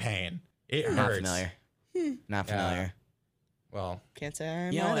searing pain. It Not hurts. familiar. Not Yeah. familiar. Well, Can't say I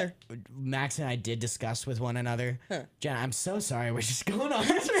am You know either. what? Max and I did discuss with one another. Huh. Jen, I'm so sorry. We're just going on.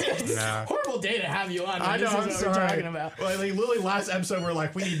 It's Nah. a horrible day to have you on. I know, This is I'm what sorry. we're talking about. Well, like, literally last episode, we're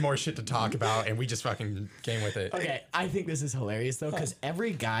like, we need more shit to talk about, and we just fucking came with it. Okay, I think this is hilarious though, because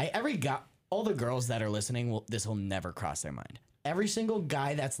every guy, all the girls that are listening, this will never cross their mind. Every single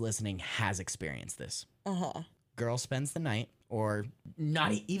guy that's listening has experienced this. Girl spends the night, or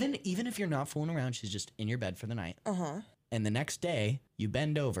not even if you're not fooling around, she's just in your bed for the night. And the next day, you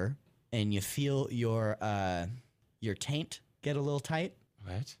bend over and you feel your taint get a little tight.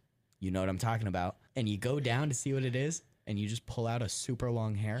 what? You know what I'm talking about. And you go down to see what it is, and you just pull out a super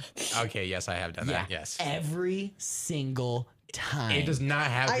long hair. Okay, yes, I have done that. Yes. Every single time. It does not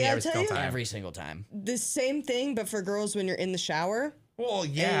have I me gotta every tell single you- time. Every single time. The same thing, but for girls when you're in the shower. Well,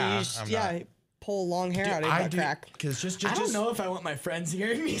 And yeah. you just, I'm yeah, not- pull long hair out of your butt crack. Because just I don't know if I want my friends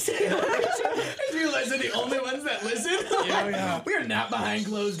hearing me say that. I just realized they're the only ones that listen. Yeah. We are not behind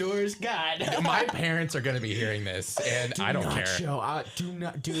closed doors. God. My parents are going to be hearing this, and I don't care. Do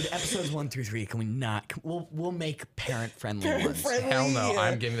not, dude. Episodes 1 through 3. Can we not? We'll make parent friendly ones. Friendly, Hell no. yeah.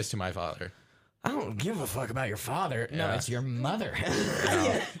 I'm giving this to my father. I don't give a fuck about your father. No, Yeah. it's your mother.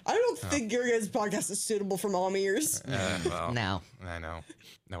 Yeah, I don't think your guys' podcast is suitable for mom ears. Well, Now, I know.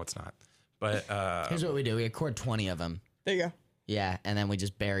 No, it's not. But here's what we do: we record 20 of them. There you go. Yeah, and then we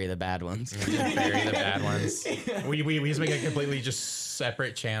just bury the bad ones. bury the bad ones. We just make a completely just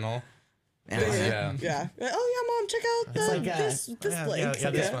separate channel. Yeah. Yeah. Oh yeah, mom, check out the, like, this link. Yeah,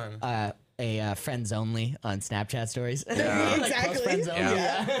 this one. Friends only on Snapchat stories. Yeah. Like close Exactly. friends only.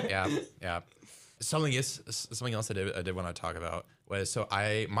 Yeah. Yeah. Something else I did want to talk about was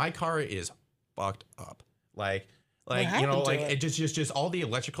my car is fucked up. Like happened you know, to like it? it just all the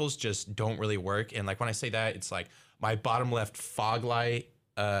electricals just don't really work. And like when I say that, it's like my bottom left fog light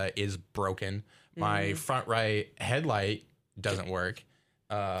is broken. My front right headlight doesn't work.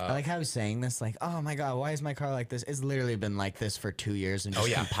 I like how I was saying this, like, oh my god, why is my car like this? It's literally been like this for 2 years and just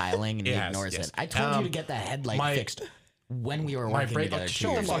yeah. compiling, and he Yes, ignores yes. it. I told you to get the headlight fixed when we were My working brake together. lights, 2 shut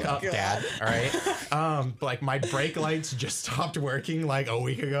the years fuck ago. up, Dad. All right. Like my brake lights just stopped working like a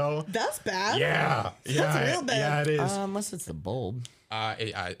week ago. That's bad. Yeah, real bad. Yeah, it is. Unless it's the bulb. I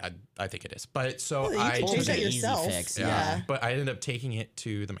think it is. But so Well, you I can change just, that easy yourself. fix, Yeah. but I ended up taking it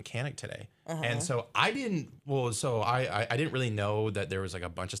to the mechanic today, and so I didn't. Well, so I didn't really know that there was like a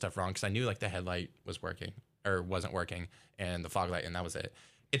bunch of stuff wrong because I knew like the headlight was working or wasn't working, and the fog light, and that was it.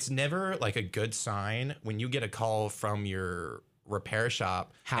 It's never like a good sign when you get a call from your repair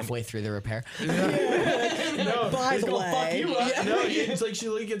shop Halfway through the repair. no, By it's the gonna fuck way. you up. Yeah. No, it's like she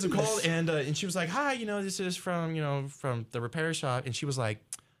like gets a call and she was like, "Hi, this is from from the repair shop," and she was like,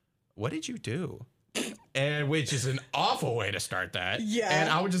 "What did you do?" And which is an awful way to start that. Yeah. And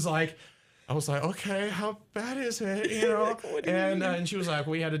I was like, okay, how bad is it? And she was like,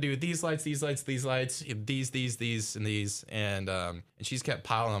 we had to do these lights, these, and these, and she just kept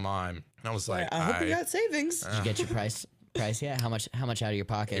piling them on. And I was like, I hope you got savings. Did you get your price yet? How much out of your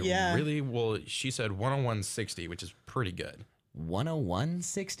pocket? Yeah. really well. She said 101.60, which is pretty good.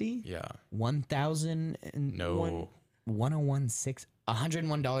 101.60? Yeah. 1,000 No. 101.6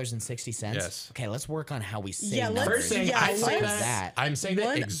 $101.60. Yes. Okay, let's work on how we say Yeah, numbers. let's- First thing yeah, I let's- say that. I'm saying that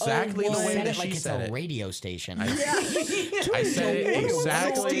 101. exactly the way Said that it like she it's said a it. radio station. I said it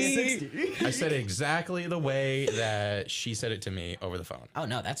exactly. 160. I said it exactly the way that she said it to me over the phone. Oh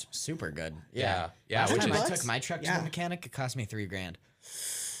no, that's super good. Yeah. Last Which time I is took my truck to Yeah. the mechanic, it cost me $3,000.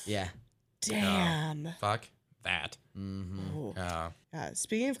 Yeah. Damn. fuck that. Ooh. Uh,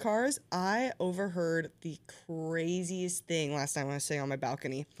 Speaking of cars, I overheard the craziest thing last time when I was sitting on my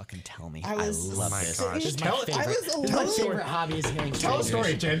balcony. Fuking tell me. I was love my this. gosh. This is my Tell- favorite. I was a this is my little- favorite hobby is hearing Tell a story,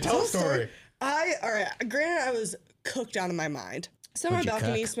 strangers. Jen. Tell a story. All right, granted, I was cooked out of my mind. So on my What'd you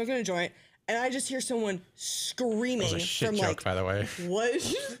balcony, cook? smoking a joint, and I just hear someone that screaming was a shit from joke, like, by the way.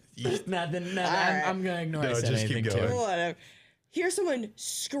 what? Nothing. right. I'm gonna ignore I No, said just keep anything going. to it. Whatever. Hear someone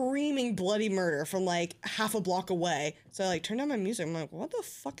screaming bloody murder from like half a block away. So I like turn down my music. I'm like, what the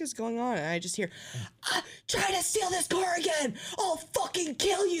fuck is going on? And I just hear, try to steal this car again. I'll fucking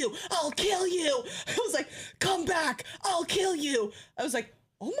kill you. I'll kill you. I was like, come back. I'll kill you. I was like,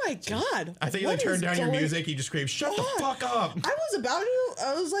 oh my God. I think you what like turned is down your going music. You just screamed, "Shut the fuck up!" I was about to.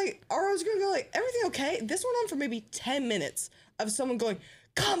 I was like, or I was gonna go like, everything okay? This went on for maybe 10 minutes of someone going,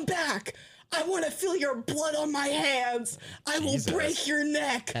 come back. I want to feel your blood on my hands. I will Jesus. break your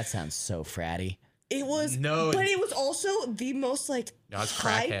neck. That sounds so fratty. It was, No. but it was also the most like No, it's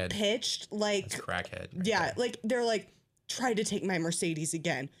high crackhead. pitched, like, It's crackhead. yeah, like they're like, Try to take my Mercedes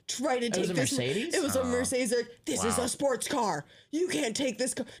again. Try to take was a this. Mercedes? It was a Mercedes. They're like, this is Wow. a sports car. You can't take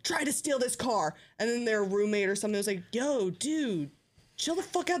this car. Try to steal this car. And then their roommate or something was like, yo, dude, chill the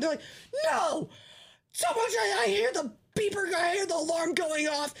fuck out. They're like, no. Someone's trying. I hear the beeper. I hear the alarm going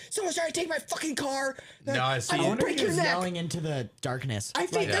off. Someone's trying to take my fucking car. No, I see. I I will wonder break He your was neck. yelling into the darkness. I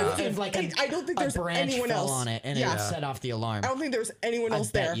think like, there was if like I don't think there's a branch anyone fell else on it and Yeah. it set off the alarm. I don't think there was anyone I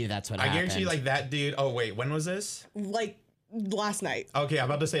else bet there. you that's what I happened. guarantee like that dude. Oh wait, when was this? Like last night. Okay, I'm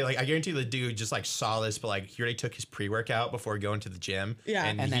about to say like I guarantee the dude just like saw this, but like he already took his pre-workout before going to the gym. Yeah.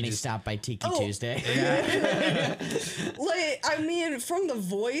 and then he just stopped by Tiki Oh. Tuesday. Like, I mean, from the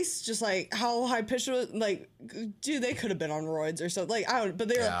voice, just like how high pitched it was, like, dude, they could have been on roids or something. Like, I don't, but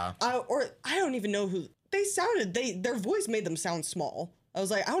they're, Yeah. I don't even know who they sounded. Their voice made them sound small. I was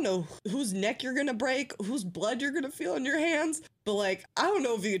like, I don't know whose neck you're gonna break, whose blood you're gonna feel in your hands, but like, I don't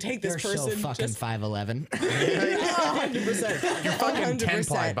know if you could take this They're person. so fucking 5'11". 100%. You're fucking 10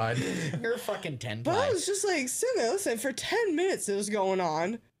 ply, bud. You're fucking 10 But I ply. was just like, sitting there, listen, for 10 minutes it was going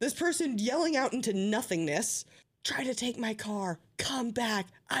on. This person yelling out into nothingness. Try to take my car. Come back.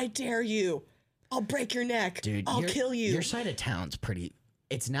 I dare you. I'll break your neck. Dude, I'll kill you. Your side of town's pretty.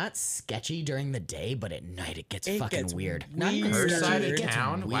 It's not sketchy during the day, but at night it gets It fucking gets weird. Not even weird. Her sketchy, side it of gets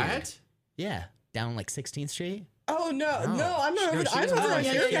town. weird. What? Yeah, down like 16th Street. Oh, no. No, I'm not over she I'm doesn't over know on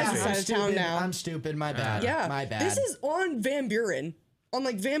my your area. guys' side of town now. I'm stupid. My bad. Yeah. my bad. This is on Van Buren. On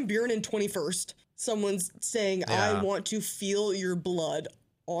like Van Buren and 21st. Someone's saying, Yeah. I want to feel your blood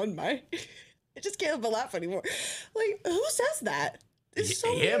on my. I just can't help but laugh anymore. Like, who says that? It's so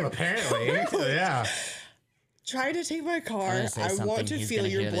Him weird. apparently. yeah. Try to take my I'm car. gonna say I something, want to he's feel gonna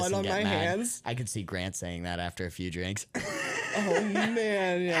your hear this blood and on get my mad. hands. I could see Grant saying that after a few drinks. Oh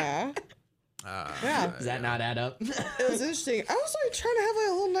man, yeah. Yeah. Does that not add up? It was interesting. I was like trying to have like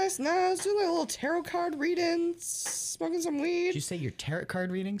a little nice night. I was doing like a little tarot card reading, smoking some Did weed. you say your tarot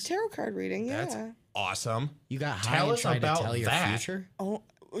card readings? Tarot card reading, yeah. That's awesome. You got high Tell and us tried about to tell your that. future? Oh,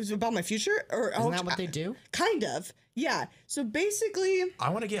 it was about my future? Or Isn't that what they do? Kind of. Yeah. So basically, I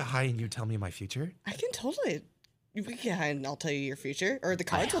want to get high and you tell me my future. I can totally. We can get high and I'll tell you your future, or the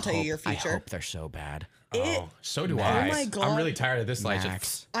cards will tell you your I future. hope they're so bad. Oh, so do Max. I. Oh my God. I'm really tired of this. Like,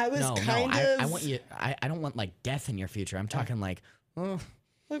 Max. I was no, kind no, of. I want you. I don't want like death in your future. I'm talking like, oh,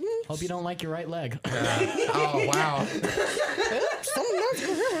 Like, hope you don't like your right leg. oh wow, something that's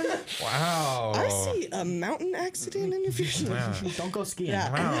going on. wow. I see a mountain accident in your future. Don't go skiing.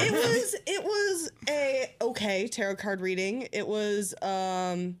 Yeah, Wow. it was a okay tarot card reading. It was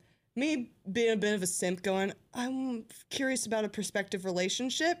me being a bit of a simp, going, I'm curious about a prospective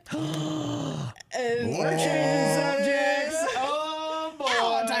relationship. And Subjects. Oh boy. I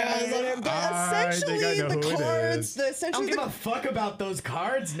won't talk about this on it, but I essentially think I know the who it cards, is. the I essentially don't give the, a fuck about those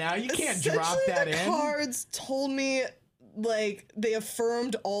cards now. You can't drop essentially that the in. cards told me like they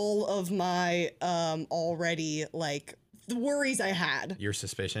affirmed all of my already like the worries I had. Your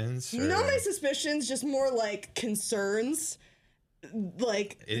suspicions? Or Not my suspicions, just more like concerns.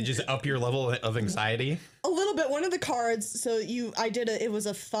 Like it just up your level of anxiety. a little bit. One of the cards, so it was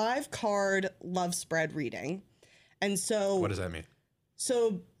a 5-card love spread reading. And so What does that mean?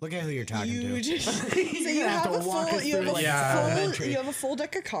 so Look at who you're talking you to. just so you have have to a walk full us you have through, a like, full you have a full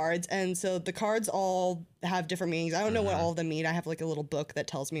deck of cards, and so the cards all have different meanings. I don't know what all of them mean. I have like a little book that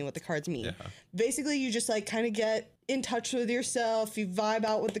tells me what the cards mean. Basically, you just like kind of get in touch with yourself. You vibe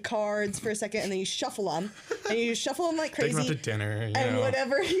out with the cards for a second, and then you shuffle them, and you shuffle them like Take them out crazy. to dinner. You And know.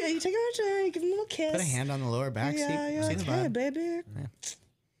 whatever, yeah, you take them out to dinner, you give them a little kiss. Put a hand on the lower back. Yeah, see, you're see like, the hey, vibe. baby,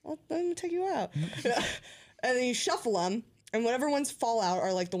 let me take you out. And then you shuffle them, and whatever ones fall out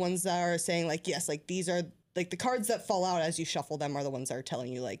are like the ones that are saying like, yes, like these are like the cards that fall out as you shuffle them are the ones that are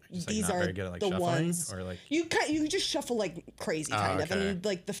telling you like Just, like, these not are very good at, like, the shuffling, ones. or, like- you just shuffle like crazy kind of, okay. and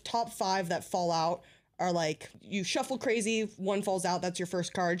like the top 5 that fall out are like you shuffle crazy, one falls out, that's your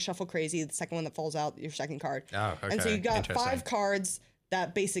first card. Shuffle crazy, the second one that falls out, your second card. Oh, okay. And so you got Interesting. 5 cards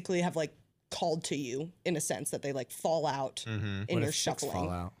that basically have like called to you in a sense that they like fall out in What your if 6 shuffling. fall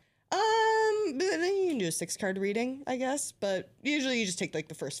out? But then you can do a 6-card reading, I guess. But usually you just take like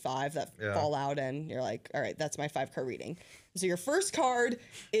the first 5 that fall out, and you're like, all right, that's my 5-card reading. So your first card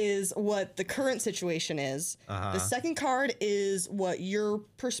is what the current situation is. The second card is what your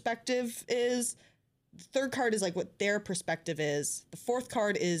perspective is. The third card is like what their perspective is. The fourth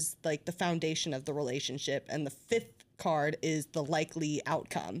card is like the foundation of the relationship, and the fifth card is the likely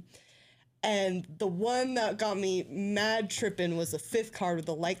outcome. And the one that got me mad tripping was the 5th card with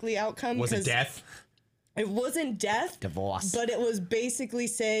the likely outcome. Was it 'cause death? It wasn't death. Divorce. But it was basically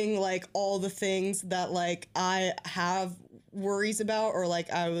saying like all the things that like I have worries about, or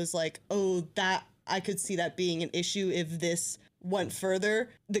like I was like, oh, that I could see that being an issue if this went further.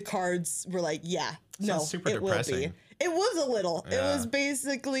 The cards were like, yeah, no, super it depressing. will be. It was a little. It Yeah. was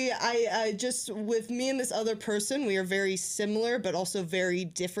basically, I just, with me and this other person, we are very similar, but also very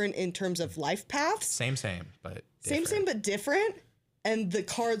different in terms of life paths. Same, but Same, but different. And the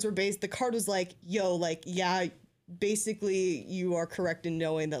cards were the card was like, yo, like, yeah, basically you are correct in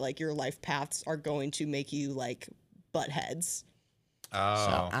knowing that like your life paths are going to make you like butt heads. Oh.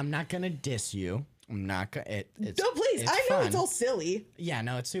 So I'm not gonna diss you. I'm not gonna. It's, No, please. it's I know fun. it's all silly. Yeah,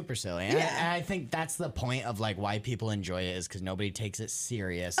 no, it's super silly. And Yeah. I think that's the point of like why people enjoy it is because nobody takes it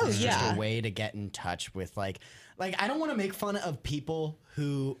serious. Oh, It's just yeah. a way to get in touch with like I don't want to make fun of people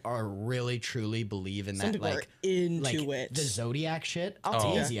who are really truly believe in Some that people like are into like it. the zodiac shit. I'll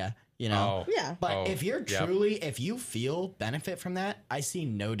Oh. tease you. You know. Oh. Yeah. But Oh, if you're yep. truly, if you feel benefit from that, I see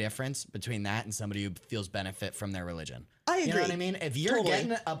no difference between that and somebody who feels benefit from their religion. I You know agree. what I mean? If you're Totally.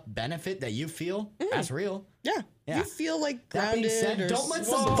 getting a benefit that you feel, that's real. Yeah. Yeah. You feel like That being grounded said, or don't let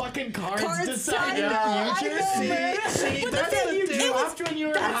some fucking cards Cards decide decide your it. future. I know, man. See, But that's the what thing, you it was- dropped when you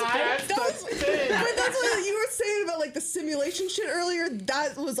were high. But that's what you were saying about like the simulation shit earlier.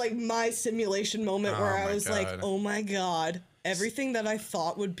 That was like my simulation moment where Oh I my was like, God. oh my God, everything that I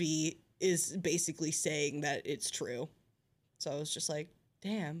thought would be is basically saying that it's true. So I was just like,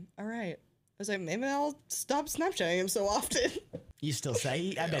 damn, all right. I was like, maybe I'll stop Snapchatting him so often. You still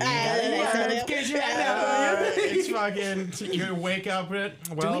say, I bet you got I it. know. Notification right now. It's fucking. You wake up with.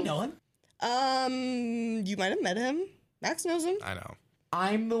 Well, Do we know him? You might have met him. Max knows him. I know.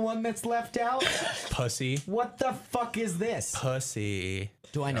 I'm the one that's left out. Pussy. What the fuck is this? Pussy.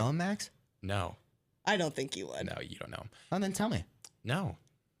 Do I know him, Max? No. I don't think you would. No, you don't know. Oh, then tell me. No.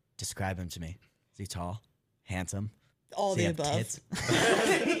 Describe him to me. Is he tall? Handsome? All Does he the have above. tits?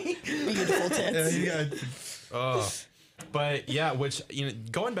 Beautiful tits. Oh. But yeah, which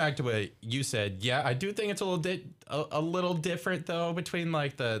going back to what you said, yeah, I do think it's a little different though between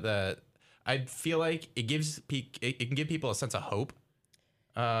like the I feel like it can give people a sense of hope.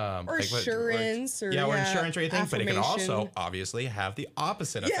 Or like assurance, or or insurance or anything, but it can also affirmation. obviously have the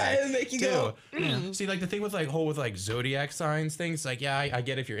opposite Yeah, effect. it'll make you too. go, See, like the thing with like zodiac signs things, like yeah, I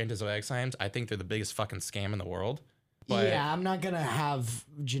get if you're into zodiac signs, I think they're the biggest fucking scam in the world. But yeah, I'm not gonna have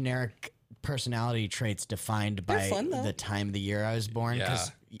generic personality traits defined by fun, though. the time of the year I was born.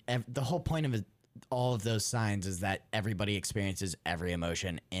 Because the whole point of all of those signs is that everybody experiences every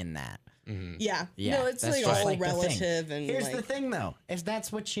emotion in that. Yeah. Yeah, No, it's that's like just all like the thing. relative and Here's like, the thing, though: if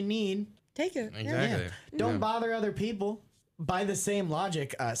that's what you need, take it. Yeah. exactly. don't bother other people. By the same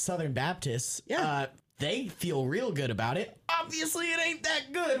logic, Southern Baptists, Yeah. they feel real good about it. Obviously, it ain't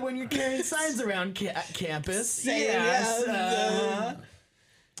that good when you're carrying signs around campus. Saying, Yes, yeah,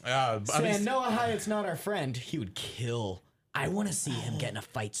 I saying mean, Noah Hyatt's not our friend. He would kill. I want to see him get in a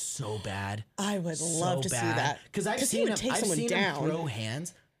fight so bad. I would love to see that. Because I've he seen would him. take I've someone seen down. him throw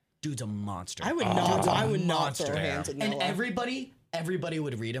hands. Dude's a monster. I would Dude's not. a I would not monster. throw hands with Noah. And everybody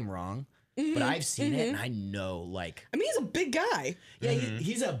would read him wrong. But I've seen it, and I know, like, I mean, he's a big guy. yeah,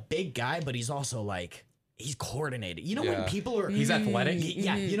 he's a big guy, but he's also like he's coordinated. You know Yeah. when people are he's athletic.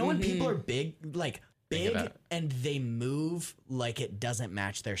 yeah, you know when people are big, like big, about it. and they move like it doesn't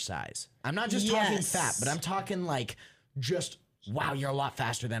match their size. I'm not just talking Yes. fat, but I'm talking like just wow, you're a lot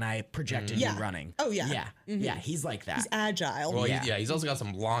faster than I projected Yeah. you running. Oh, yeah. yeah, yeah. He's like that. He's agile. Well, Yeah. he's also got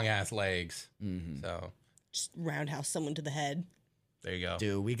some long ass legs. So Just roundhouse someone to the head. there you go.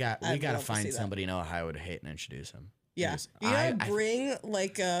 Dude, we got I'd to love to see find that. somebody Noah High would hate and introduce him. Yeah. Because You gotta bring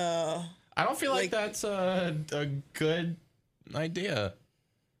like a. I don't feel like, Like- that's a good idea.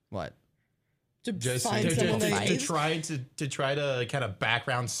 what? To Just find to, someone to, that to is- try to kind of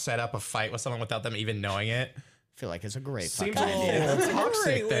background set up a fight with someone without them even knowing it. I feel like it's a great Seems fucking a idea. little That's a toxic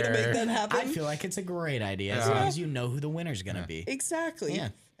great way to make there. that happen. I feel like it's a great idea as Yeah. long as you know who the winner's gonna be. Exactly. Yeah,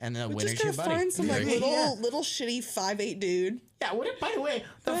 and the We winner's just your gotta buddy. find some like Yeah. little shitty 5'8" dude. Yeah, what? By the way,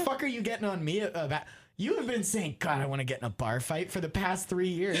 the fuck are you getting on me about? You have been saying, God, I want to get in a bar fight for the past 3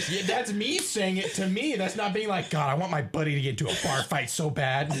 years. Yeah, that's me saying it to me. That's not being like, God, I want my buddy to get into a bar fight so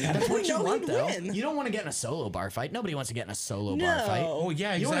bad. That's what you know want, he'd though. win. You don't want to get in a solo bar fight. Nobody wants to get in a solo bar fight. No. Oh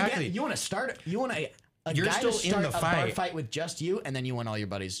yeah, You wanna exactly. You want to start. You want a You're guy still to in start the a bar fight. fight with just you, and then you want all your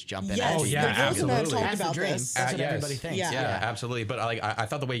buddies to jump in. Yes, Oh, yeah, the girls and I have absolutely. talked That's the about dream. this. That's what yes. everybody thinks. Yeah. Yeah, absolutely. But I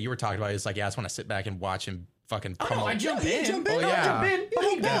thought the way you were talking about it is like, yeah, I just want to sit back and watch him fucking Oh, pummel. no, I jump in. jump in. Oh, I'll yeah. jump in. But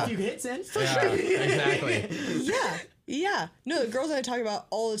he got Yeah. a few hits in. Yeah, exactly. Yeah. No, the girls and I talk about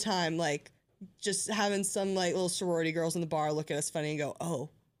all the time, like just having some like little sorority girls in the bar look at us funny and go, "Oh,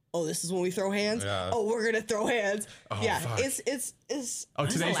 oh, this is when we throw hands. Yeah. Oh, we're gonna throw hands. Oh, Yeah, fuck. it's. Oh,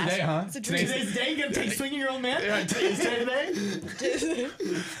 today's the day, huh? It's a dream. Today's the day you gonna take swinging your old man? Yeah, today's the day.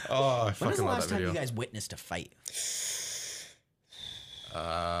 Oh, I When was fucking the love last that time you video. guys witnessed a fight?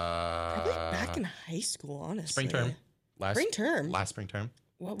 Probably back in high school, honestly. spring term. Last spring term.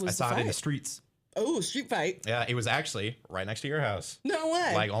 What was I saw the it in the fight? streets. Oh, street fight. Yeah, it was actually right next to your house. No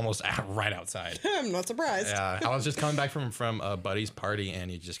way. Like almost right outside. I'm not surprised. Yeah, I was just coming back from a buddy's party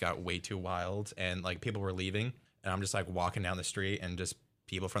and it just got way too wild and like people were leaving and I'm just like walking down the street and just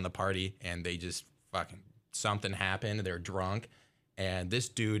people from the party and they just fucking something happened. They're drunk and this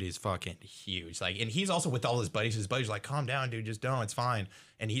dude is fucking huge. Like, and he's also with all his buddies. His buddies are like, calm down, dude, just don't. It's fine.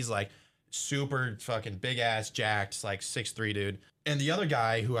 And he's like super fucking big ass jacked, like 6'3" dude. And the other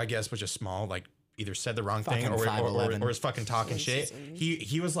guy who I guess was just small, like either said the wrong thing Fucking or 5'11". is fucking talking shit.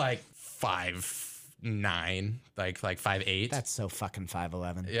 He was like 5'9", like 5'8". That's so fucking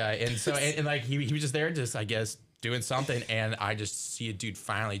 5'11". Yeah, and so and like he was just there, just I guess doing something, and I just see a dude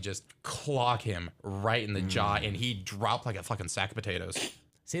finally just clock him right in the jaw, and he dropped like a fucking sack of potatoes.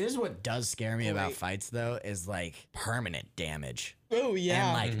 See, this is what does scare me about Wait. fights, though, is like permanent damage Oh yeah.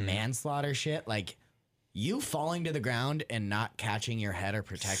 and like manslaughter shit. You falling to the ground and not catching your head or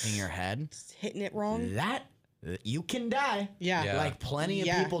protecting your head, Hitting it wrong. that you can die. Yeah. Yeah. Like plenty of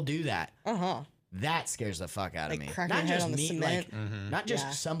Yeah. people do that. Uh-huh. That scares the fuck out of Like me. cracking Not your head just on the me, cement. like not just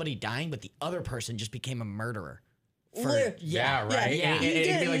Yeah. somebody dying, but the other person just became a murderer. Yeah, right. Yeah. And You it'd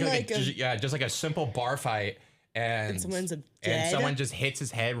get be in, like, just like a simple bar fight, and someone ends up and dead. someone just hits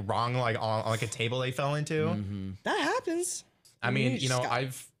his head wrong, like on like a table they fell into. That happens. I mean, You just got-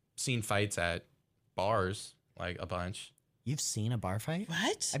 I've seen fights at bars like a bunch. You've seen a bar fight?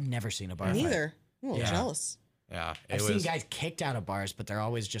 What? I've never seen a bar fight. Neither. I'm a little Yeah. jealous. Yeah, it I've was. seen guys kicked out of bars, but they're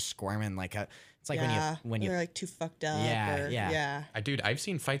always just squirming like a. It's like when you they're like too fucked up. Yeah, or, yeah. Dude, I've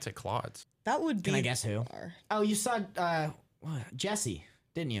seen fights at Claude's. That would be. Can I guess who? bar. Oh, you saw Jesse,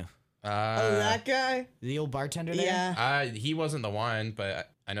 didn't you? Oh, that guy. The old bartender there. Yeah. He wasn't the one,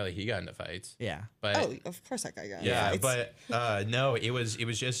 but I know that he got into fights. Yeah. But Oh, of course that guy got. yeah, It's- but no, it was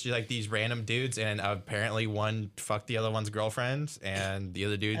just like these random dudes, and apparently one fucked the other one's girlfriend, and the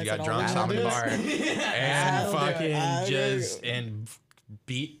other dude As got it drunk, always saw him in the bar, happens. and That'll do it. fucking That'll do just it. and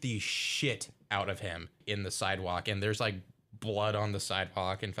beat the shit out of him in the sidewalk, and there's like blood on the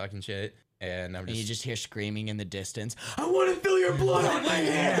sidewalk and fucking shit, and I'm And you just. just hear screaming in the distance. I want to feel your blood on my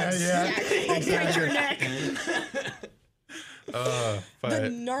hands. Break your neck. But The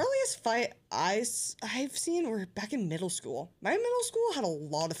gnarliest fight I've seen were back in middle school. My middle school had a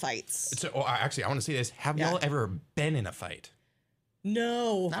lot of fights. so actually, I want to see this. Have Yeah. y'all ever been in a fight?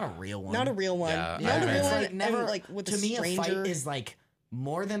 No, Not a real one. not a real one. Yeah, Not a I- real It's one. like never and, like with to a me stranger. a fight is like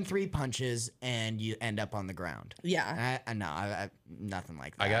more than 3 punches and you end up on the ground. yeah. I nothing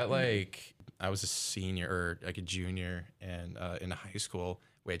like that. I got like I was a senior or like a junior and in high school,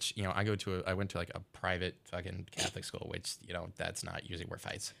 which I went to like a private fucking Catholic school, which that's not usually where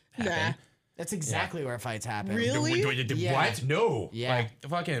fights happen. Nah. That's exactly where fights happen. Really? Yeah. What? No. Yeah. Like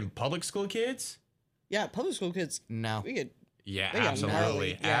fucking public school kids. Yeah, public school kids. No. We could. Yeah, They got absolutely,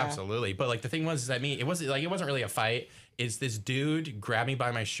 gnarly, yeah. absolutely. But like the thing was, it wasn't really a fight. It's this dude grabbed me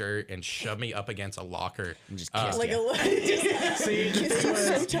by my shirt and shoved me up against a locker. And just kissed Like ya. just See, the kissed thing you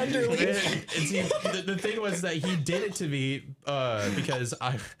so was- tenderly. and see, the thing was that he did it to me because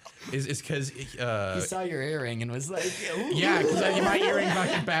because He saw your earring and was like, ooh. yeah, because my earring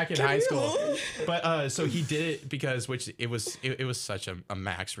back in high school. But so he did it because it was such a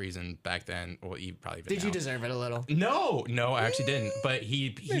max reason back then. Well, he probably even Did you now. deserve it a little? No, I actually didn't. But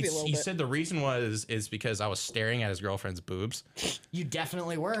Maybe a little he bit. said the reason is because I was staring at his girlfriend's boobs. You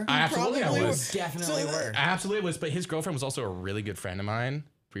definitely were. Absolutely, I probably was. Definitely were. Absolutely was. But his girlfriend was also a really good friend of mine.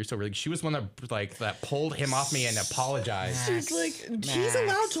 She was one that pulled him off me and apologized. She's like, she's Max.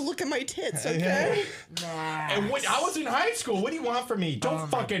 allowed to look at my tits, okay? And when I was in high school, what do you want from me? Don't Oh my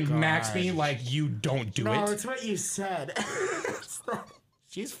fucking max God. me like you don't do No, it. it's what you said.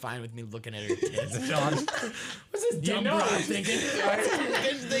 She's fine with me looking at her tits. John, What's this dumb know broad what I'm thinking?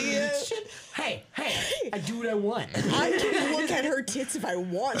 Good thing is, Shit. Hey, I do what I want. I can look at her tits if I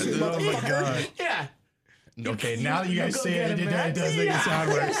want to, oh my motherfucker. god. Yeah. Okay, now that you guys go say get it, him, it Max. does make it sound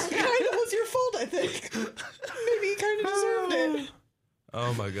worse. Kind of was your fault, I think. Maybe you kind of deserved it.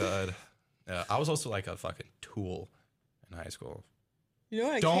 Oh my god. Yeah, I was also like a fucking tool in high school. You know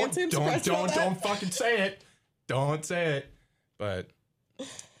what? I can't say I'm surprised about that. Don't fucking say it. Don't say it. But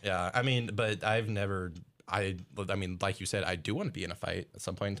yeah, I mean, but I've never. I mean, like you said, I do want to be in a fight at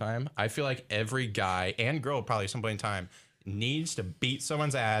some point in time. I feel like every guy and girl probably at some point in time needs to beat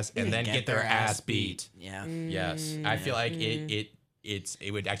someone's ass and then get their ass beat. Yeah. Yes, I feel like it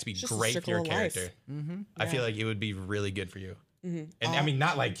it would actually be just a great for circle your of life. character. Mm-hmm. I feel like it would be really good for you. Mhm. And I mean,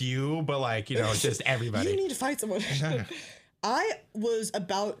 not like you, but like, you know, just everybody. You need to fight someone. I was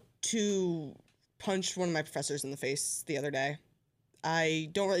about to punch one of my professors in the face the other day. I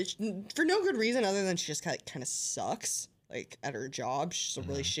don't really, for no good reason other than she just kind of sucks, like, at her job. She's a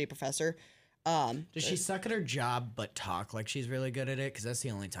really shitty professor. Does she suck at her job but talk like she's really good at it? Because that's the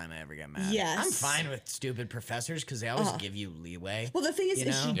only time I ever get mad. Yes. I'm fine with stupid professors because they always give you leeway. Well, the thing is, You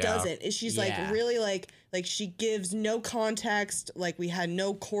is she know? doesn't. Is she's like Yeah. really like she gives no context. Like, we had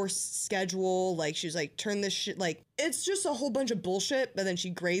no course schedule. Like, she was like, turn this shit. Like, it's just a whole bunch of bullshit. But then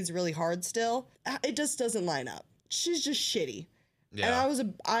she grades really hard still. It just doesn't line up. She's just shitty. Yeah. And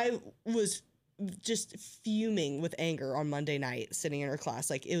I was just fuming with anger on Monday night, sitting in her class.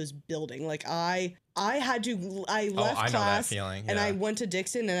 Like, it was building. Like, I left I know that class feeling. and yeah. I went to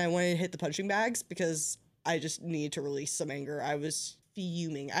Dixon and I wanted to hit the punching bags because I just needed to release some anger. I was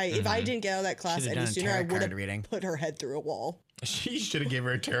fuming. If I didn't get out of that class Should've any done a sooner, I tarot would card have reading. put her head through a wall. She should have gave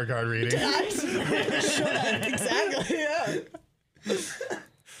her a tarot card reading. Shut up. Exactly. Yeah.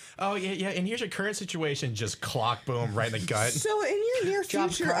 Oh, yeah. And here's your current situation. Just clock boom right in the gut. So in your near Job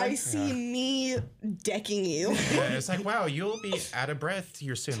future, card? I see me decking you. Yeah, it's like, wow, you'll be out of breath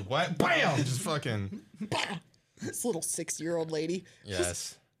here soon. What? Bam! Just fucking. This little 6-year-old lady,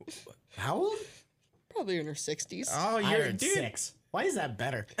 Yes. How old? probably in her 60s. Oh, I you're heard dude. 6. Why is that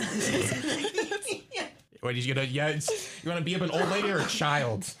better? What, you gonna? Yeah, you want to be up an old lady or a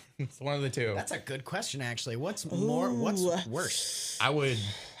child? It's one of the two. That's a good question, actually. What's worse? I would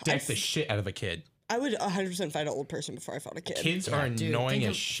deck the shit out of a kid. I would 100% fight an old person before I fought a kid. Kids are Dude, annoying think as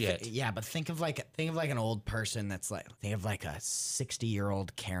of- shit. Yeah, but think of like an old person that's like think of like a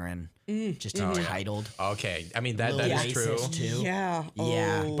 60-year-old Karen, just entitled. Okay, I mean that Little is true. racist, too. Yeah.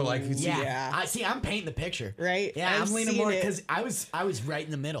 Yeah. Oh, But, like, see- Yeah, yeah. I'm painting the picture. Right? Yeah, I've I'm leaning seen more it. because I was right in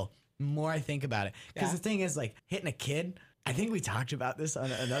the middle. The more I think about it, because Yeah. the thing is, like, hitting a kid. I think we talked about this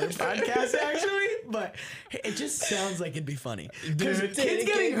on another podcast actually, but it just sounds like it'd be funny. Because Dude. kids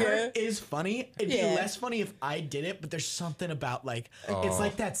getting Yeah. hurt is funny. It'd Yeah. be less funny if I did it, but there's something about like it's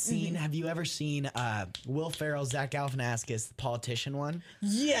like that scene. Have you ever seen Will Ferrell, Zach Galifianakis, the politician one?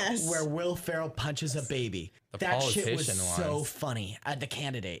 Yes. Where Will Ferrell punches a baby. The That shit was politician so one. funny. The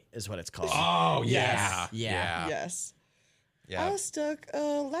Candidate is what it's called. Oh Yes. Yeah. Yes. Yeah. I stuck a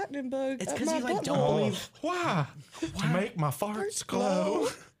lightning bug It's up 'cause my you, like, don't butthole. believe- Why? To make my farts glow.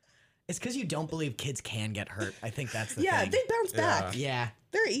 It's because you don't believe kids can get hurt. I think that's the Yeah, thing. they bounce back. Yeah.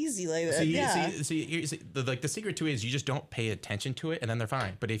 They're easy like that. See, yeah. the secret to it is you just don't pay attention to it, and then they're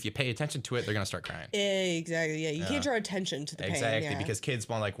fine. But if you pay attention to it, they're gonna start crying. Exactly. Yeah. You can't draw attention to the pain. Exactly, Yeah. because kids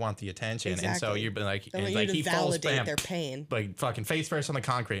want the attention, and so Exactly. you've been like, They want and you like to he falls, validate bam, their pain. like fucking face first on the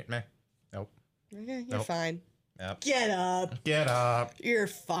concrete. Meh. Nope. Okay, you're Nope. fine. Yep. Get up. Get up. You're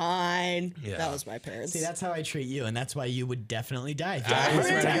fine. Yeah. That was my parents. See, that's how I treat you, and that's why you would definitely die. If I you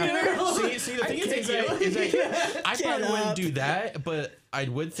swear to died. God. See, the thing is I probably wouldn't do that, but I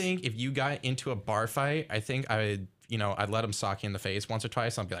would think if you got into a bar fight, I think I would, I'd let him sock you in the face once or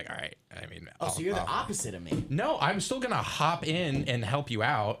twice. I'd be like, all right. I mean, Oh, so you're the opposite of me. no, I'm still gonna hop in and help you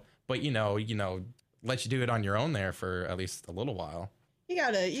out, but let you do it on your own there for at least a little while. You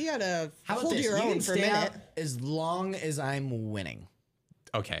gotta How about hold this? your You own can for a stay minute. out as long as I'm winning.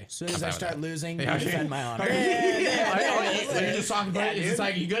 Okay. As soon as I'm I fine with start that. losing, Yeah. I defend my honor. Like, you just talking about it. It's dude.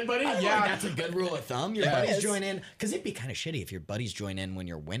 like, you good, buddy? I feel Yeah. like that's a good rule of thumb. Your Yeah. buddies Yes. join in because it'd be kind of shitty if your buddies join in when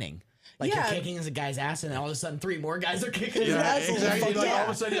you're winning. Like Yeah. you're kicking as a guy's ass, and then all of a sudden 3 more guys are kicking his Yeah, ass. exactly. Like, Yeah. all of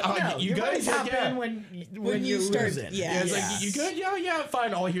a sudden, No, you your guys buddies hop yeah. in when you you start- losing. yeah. Yeah, it's like, you good? Yeah,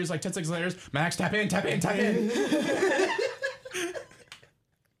 fine. All here's like 10 seconds later, Max, tap in, tap in, tap in.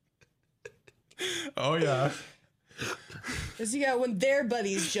 Oh, yeah. Cause when their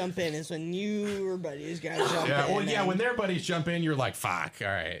buddies jump in is when your buddies gotta jump Yeah, in. well, yeah, and- when their buddies jump in, you're like, fuck, all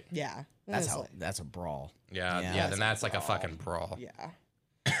right. Yeah. That's a brawl. Yeah, then that's like a fucking brawl. Yeah.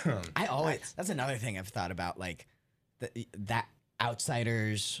 I always that's another thing I've thought about, like that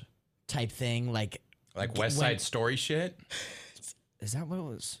outsiders type thing. Like West Side Story shit. is that what it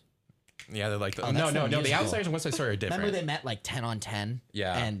was? Yeah, they're like, Oh, no, that's the the musical. Outsiders and West Side Story are different. Remember they met like 10 on 10?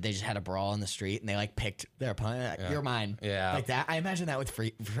 Yeah. And they just had a brawl in the street and they like picked their opponent. Like, you're mine. Yeah. Like that. I imagine that with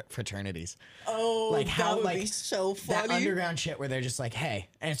fraternities. Oh, Like how that would like be so that funny. underground shit where they're just like, hey,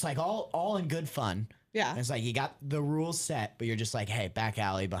 and it's like all in good fun. Yeah. And it's like you got the rules set, but you're just like, hey, back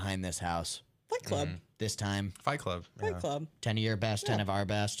alley behind this house. Fight Club. This time, Fight Club. Fight Club. 10 of your best, 10 of our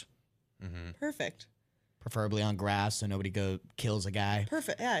best. Perfect. preferably on grass, so nobody kills a guy.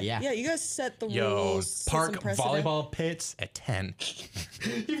 Perfect. Yeah. Yeah. Yeah. You guys set the Yo, rules. set park some precedent. volleyball pits at 10.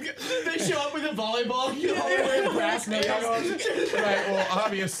 They show up with a volleyball. You're all wearing grass Right. Well,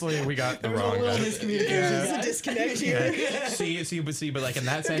 obviously we got the There's a wrong little guy. miscommunication. There's a disconnect here. Yeah. See, but like in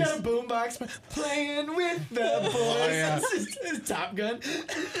that They've sense, got a boombox playing with the boys. yeah. It's Top Gun.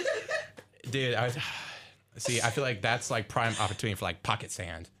 dude, I feel like that's like prime opportunity for like pocket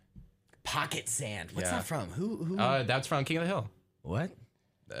sand. Pocket sand. What's Yeah. that from? Who? That's from King of the Hill. What?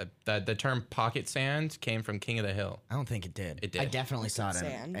 The term pocket sand came from King of the Hill. I don't think it did. It did. I definitely saw it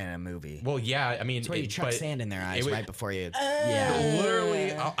Sand. in a movie. Well, yeah, I mean, It's where you chuck but sand in their eyes was- right before you. Yeah.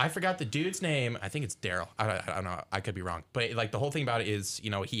 literally, I forgot the dude's name. I think it's Daryl. I don't know. I could be wrong. But like the whole thing about it is,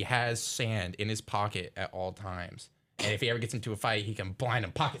 he has sand in his pocket at all times. And if he ever gets into a fight, he can blind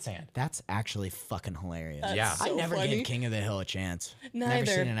him pocket sand. That's actually fucking hilarious. Yeah. I so never funny. gave King of the Hill a chance. Never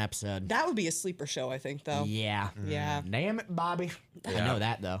Neither. seen an episode. That would be a sleeper show, I think, though. Yeah. Yeah. Damn it, Bobby. I Yeah. know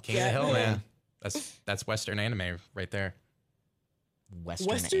that though. King of the Hill, Yeah. man. That's Western anime right there.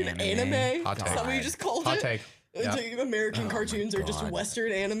 Western anime? Hot Is take. that what you just called Hot it? take. Yeah. The American cartoons are just God.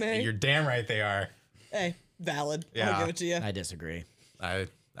 Western anime. You're damn right they are. Hey, valid. Yeah. I'll give it to you. I disagree.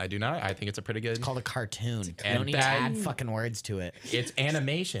 I do not. I think it's a pretty good. It's called a cartoon. You And don't need to that- add fucking words to it. It's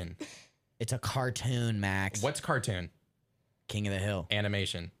animation. It's a cartoon, Max. What's cartoon? King of the Hill?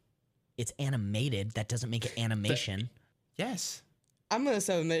 Animation. It's animated. That doesn't make it animation. Yes. I'm gonna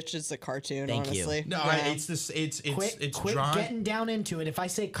say Mitch is a cartoon, Thank you. honestly. No, Yeah. it's this. It's Quit drawn. getting down into it. If I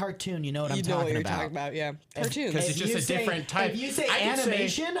say cartoon, you know what I'm You know talking what you're about. talking about, yeah. Cartoons. Because it's If just you a say- different type. If you say I can say-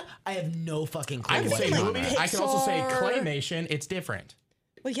 animation, I have no fucking clue. I can what say you're like talking movie. about. I can also say Pixar. claymation. It's different.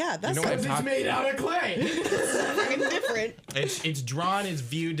 Well, yeah, that's know what I'm something talking- made out of clay. fucking different. It's drawn. It's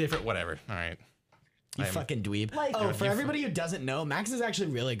viewed different. Whatever. All right. You fucking dweeb. For everybody who doesn't know, Max is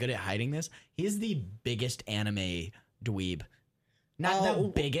actually really good at hiding this. He's the biggest anime dweeb. Not the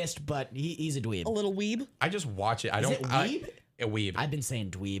biggest, but he's a dweeb. A little weeb. I just watch it. I Is don't. it weeb? A weeb. I've been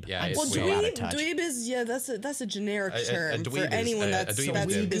saying dweeb. Yeah, I'm it's Well, weeb. so out of dweeb, touch. dweeb is that's a generic A term dweeb for is- anyone a that's dweeb is that's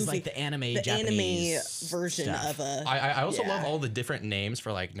good. Dweeb is goofy. like the anime the anime Japanese version stuff. of a I also Yeah. love all the different names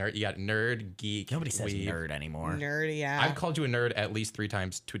for like nerd. You got nerd, geek. Nobody says weeb. nerd anymore. nerd. Yeah, I've called you a nerd at least 3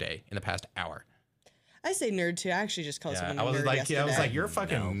 times today in the past hour. I say nerd too. I actually just called Yeah, someone I a was nerd like, yesterday. I was like, you're a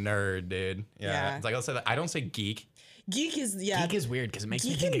fucking nerd, dude. Yeah. Yeah. It's like I'll say that. I don't say geek. geek is yeah. Geek is weird because it makes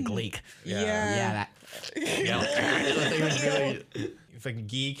me Geek think of and- Gleek. yeah. Yeah, that. It's like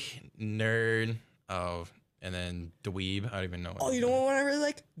geek, nerd, and then dweeb. I don't even know. Oh, you know what one I really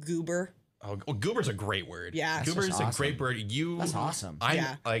like? Goober. Oh, goober's a great word. Yeah. That's goober's just a awesome. great word. That's awesome. I'm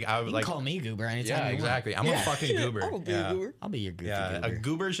Yeah. like I would You like. can call me Goober anytime Yeah, you want. exactly. I'm a fucking goober. I'm a big yeah. goober. I'll be your goofy Yeah, goober. a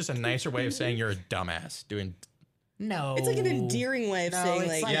goober is just a nicer way of saying you're a dumbass. Doing No. It's like an endearing way of No, saying it's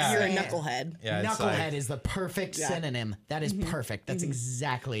like, like you're a saying- knucklehead. yeah, it's Knucklehead like, is the perfect Yeah. synonym. That is perfect. That's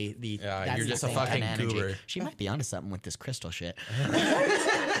exactly the. Yeah, that's you're the just a same fucking kind of energy. goober. She might be onto something with this crystal shit.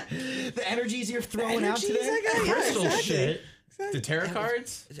 The energies you're throwing out Energies today. I got, yeah, crystal exactly. shit. The tarot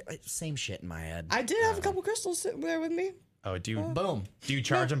cards. Same shit in my head. I did have a couple crystals sitting there with me. Oh, do you Boom.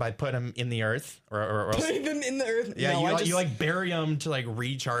 charge them by putting them in the earth or else? Putting them in the earth. Yeah, no, you like bury them to like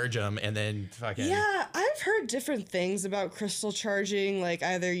recharge them and then fucking. Yeah, I've heard different things about crystal charging. Like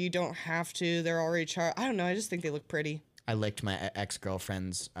either you don't have to, they're already charged. I don't know. I just think they look pretty. I licked my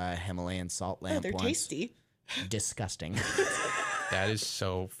ex-girlfriend's Himalayan salt lamp Oh, they're once. tasty. Disgusting. That is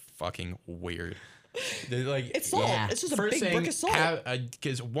so fucking weird. They're like It's salt. Yeah. It's just a first big thing, brick of salt.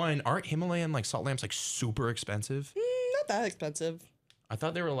 because one, aren't Himalayan like salt lamps like super expensive? Not that expensive. I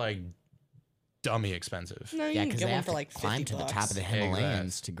thought they were like dummy expensive. No, you Yeah, can because get they one have for to like 50 climb to the top of the bucks.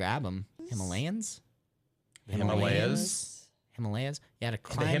 Himalayas to grab them. Himalayans? The Himalayas. Himalayas? Yeah, to The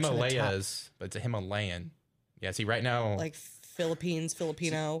climb to the top. Himalayas, but it's a Himalayan. Yeah, see, right now, Like Philippines,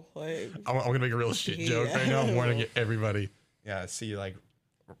 Filipino. Like, I'm gonna make a real shit joke Yeah. right now. I'm warning everybody. Yeah, see, like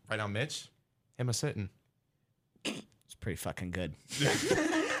right now, Mitch, Hima sitting. It's pretty fucking good.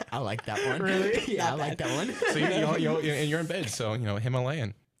 I like that one. Really? Yeah, I like that one. So you're in bed, so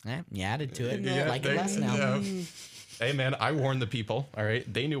Himalayan. Yeah, you added to it. Yeah, like it they- less now. yeah. Hey man, I warned the people. All right,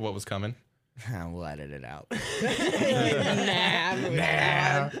 they knew what was coming. We'll edit it out.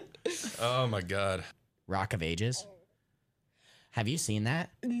 nah. Oh my god. Rock of Ages. Have you seen that?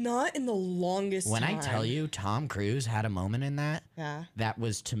 Not in the longest When time. I tell you Tom Cruise had a moment in that, Yeah. that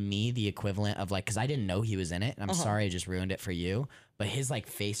was to me the equivalent of like, because I didn't know he was in it. And I'm sorry I just ruined it for you. But his like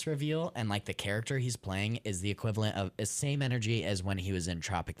face reveal and like the character he's playing is the equivalent of the same energy as when he was in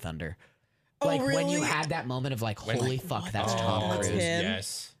Tropic Thunder. Oh, Like when you really? had that moment of like, holy fuck, that's Oh, Tom that's Cruise. him?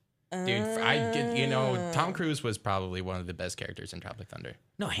 Yes. Dude, I get Tom Cruise was probably one of the best characters in Tropic Thunder.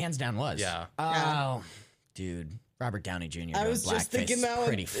 No, hands down was. Yeah. Oh, Dude, Robert Downey Jr. I doing was just blackface thinking is that one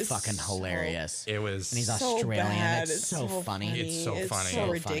pretty is fucking so- hilarious. It was. And he's So Australian. bad. It's so funny. It's so funny. It's So so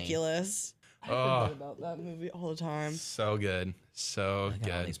funny. ridiculous. I Oh. forget about that movie all the time. so good. So I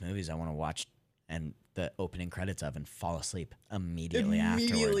got all good. these movies I want to watch and the opening credits of and fall asleep immediately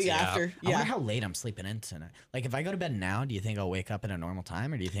Immediately afterwards. after. I Yeah. wonder how late I'm sleeping in tonight. Like, if I go to bed now, do you think I'll wake up at a normal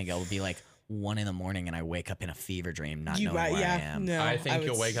time, or do you think it'll be like 1 a.m. and I wake up in a fever dream, not knowing where I am? No, I think would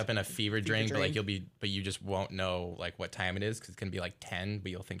you'll wake s- up in a fever dream, but like dream. but you just won't know like what time it is because it's gonna be like 10,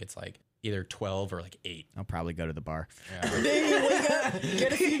 but you'll think it's like either 12 or like 8. I'll probably go to the bar. Yeah, Then you wake up,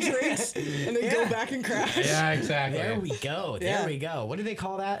 get a few drinks, and then go back and crash. yeah exactly. There we go. There Yeah. we go. What do they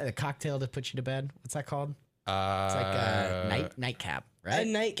call that? A cocktail to put you to bed? What's that called? It's like Uh, a nightcap, A right?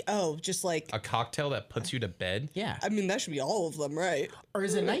 night. Oh, just like. a cocktail that puts you to bed. Yeah. I mean, that should be all of them, right? Or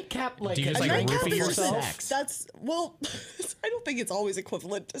is a nightcap like Do you a just, A like, drink nightcap roofie before is yourself? sex? That's well. I don't think it's always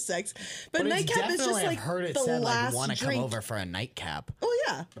equivalent to sex, but But it's nightcap is just definitely, like I've heard it the said like last want to come drink. over for a nightcap, Oh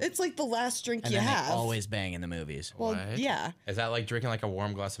yeah, it's like the last drink and you then have. they always bang in the movies. Well, What? yeah. Is that like drinking like a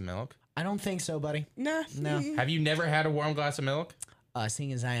warm glass of milk? I don't think so, buddy. Nah. No. Have you never had a warm glass of milk?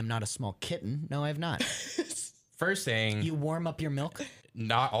 Seeing as I am not a small kitten, no, I have not. First thing, You warm up your milk?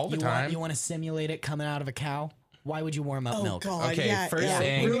 not all the You time. want to simulate it coming out of a cow? Why would you warm up Oh milk? god. Okay, yeah, first yeah.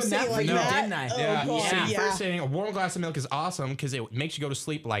 thing- When you Ruined say that it for like you, that, didn't I? Oh yeah, god. see, yeah. first thing, a warm glass of milk is awesome because it makes you go to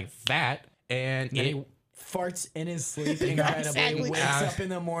sleep like that, and And it, he farts in his sleep incredibly, Exactly. wakes up in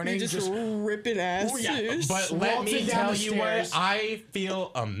the morning, You're just ripping ass. dude. But let waltzing me down tell the you what, stairs. I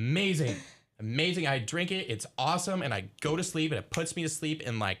feel amazing. Amazing. I drink it, it's awesome, and I go to sleep, and it puts me to sleep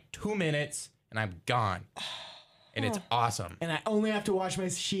in like 2 minutes, and I'm gone. And it's awesome. and I only have to wash my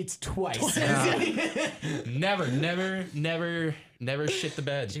sheets twice. Never shit the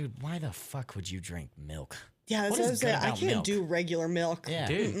bed. Dude, why the fuck would you drink milk? Yeah, that's What what I is was good saying. I about can't milk? do regular milk. Yeah.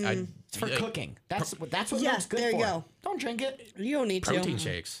 Dude, It's for cooking. That's what Yeah, milk's good there for. you go. Don't drink it. You don't need protein to.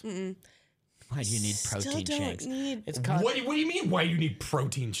 shakes. Why do you need protein Still don't shakes? need. It's called. What do you mean? Why do you need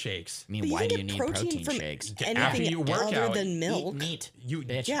protein shakes? I mean, But you why can do get you need protein protein from shakes? After Anything you work other out, than milk. Eat meat, You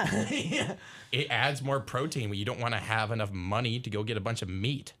bitch. Yeah. it adds more protein, but you don't want to have enough money to go get a bunch of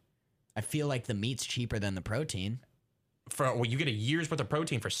meat. I feel like the meat's cheaper than the protein. You get a year's worth of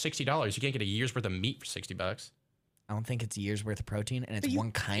protein for $60. You can't get a year's worth of meat for $60. I don't think it's a year's worth of protein, and it's you-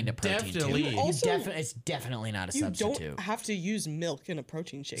 one kind of protein Definitely. too. You also- It's definitely not a You substitute. don't have to use milk in a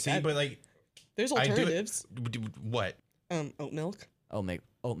protein shake. See, but like There's I do alternatives. what? Oat milk.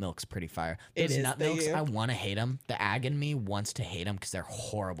 Oat milk's pretty fire. It Those is, nut they milks, do. I want to hate them. The ag in me wants to hate them because they're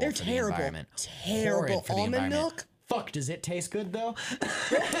horrible They're for terrible. the environment. Terrible. Horrid for the Almond environment. milk? Fuck, does it taste good though?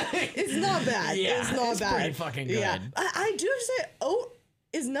 It's not bad. Yeah, it's not it's bad. pretty fucking Yeah. good. I do have to say, oat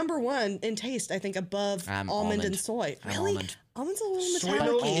is number one in taste, I think, above I'm almond and almond. soy. I'm Really? almond. Almond's a little Soy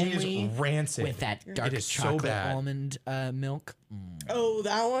metallic. milk Only is rancid. With that dark It is so chocolate bad. almond milk. Oh,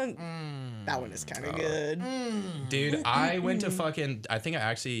 that one? That one is kind of good. Dude, I went to fucking. I think I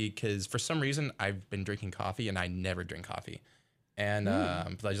actually, because for some reason I've been drinking coffee and I never drink coffee, and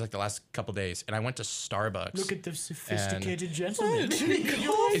just like the last couple days, and I went to Starbucks. Look at the sophisticated gentleman.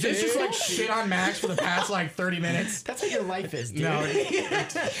 Is this just like shit on Max for the past like 30 minutes? That's what your life is, dude. No, Do you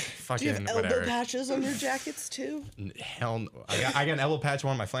fucking have elbow whatever. patches on your jackets too? Hell, no. I got an elbow patch on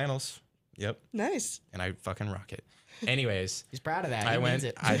one of my flannels. Yep, Nice. and I fucking rock it. Anyways, He's proud of that. I He went. means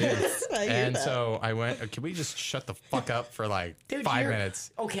it. I did, I hear and that. so I went. Can we just shut the fuck up for like Dude, 5 you're-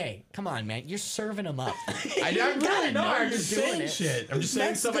 minutes? Okay, come on, man. You're serving him up. I'm gotta really know not. I'm you're just doing saying it. shit. I'm just saying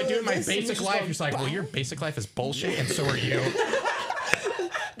Max stuff I doing do in my this and you're basic just life. going, You're just like, well, your basic life is bullshit, and so are you.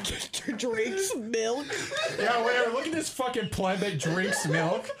 Drinks milk. Yeah, whatever. Look at this fucking pleb that drinks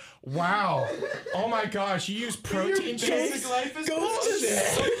milk. Wow. Oh my gosh, you use protein shakes. life is Go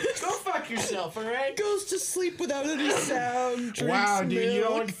fuck yourself, all right? Goes to sleep without any sound. Drinks Wow, dude, you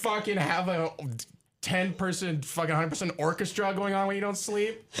milk. don't fucking have a 10-person fucking 100% orchestra going on when you don't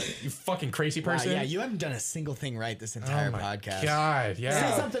sleep. You fucking crazy Wow, person. yeah, you haven't done a single thing right this Oh entire my podcast. God, Say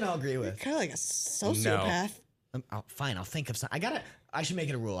yeah. something I'll agree with. Kind of like a sociopath. Fine, I'll think of something. I should make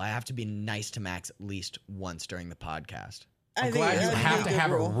it a rule. I have to be nice to Max at least once during the podcast. I'm glad you that'd be have to good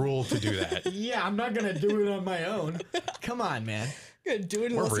have a rule. rule to do that. Yeah, I'm not gonna do it on my own. Come on, man. Gonna do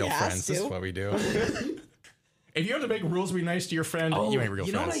it We're unless real he has friends. to. This is what we do. If you have to make rules to be nice to your friend, you ain't real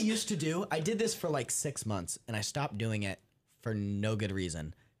you know what I friends. used to do? I did this for like 6 months, and I stopped doing it for no good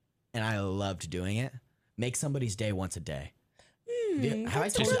reason. And I loved doing it. Make somebody's day once a day. Have I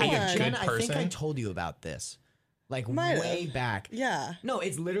that's told a you? good one. Jen, I think I person? told you about this. Like Might way have. back. Yeah. No,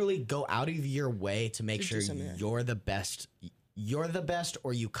 it's literally go out of your way to make To do sure something, yeah. you're the best. You're the best,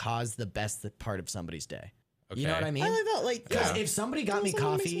 or you cause the best part of somebody's day. You know Okay. what I mean? I like that. Like, Because Yeah. if somebody got me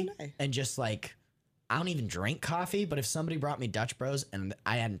Something makes coffee my day. and just like, I don't even drink coffee, but if somebody brought me Dutch Bros and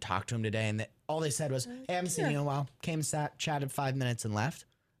I hadn't talked to him today and all they said was, hey, I haven't seen you in a while, came, sat, chatted 5 minutes and left,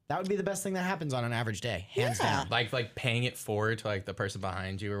 that would be the best thing that happens on an average day, hands down. Like paying it forward to like the person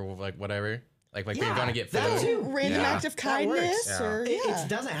behind you or like whatever. Like when you're Yeah, going to get that food. too. Random act of kindness, Yeah. or It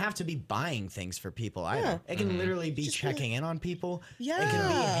doesn't have to be buying things for people either. It can literally be checking in on people. It can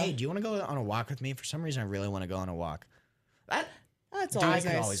be, Yeah. hey, do you want to go on a walk with me? For some reason, I really want to go on a walk. That's I always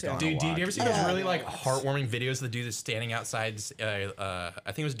could nice. always too. go on a Dude, do you walk. ever see those really like heartwarming videos of the dude that's standing outside? I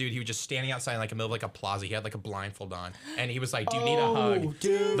think it was a dude. He was just standing outside in like the middle of like a plaza. He had like a blindfold on, and he was like, "Do you need a hug?"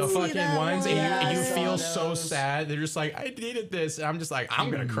 Dude, The see fucking that ones, one. and you Yeah, I feel saw so those. sad. They're just like, "I needed this," and I'm just like,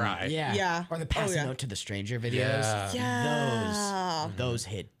 "I'm gonna cry." Yeah. Yeah. Or the Oh, passing yeah. note to the stranger videos. Yeah. Yeah. Those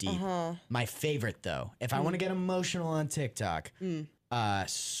hit deep. My favorite though, if I want to get emotional on TikTok,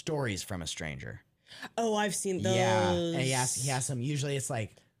 stories from a stranger. Oh, I've seen those. Yeah. And he asks them, usually it's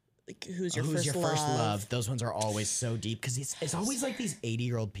like, Who's your who's first your first love? love? Those ones are always so deep because it's always like these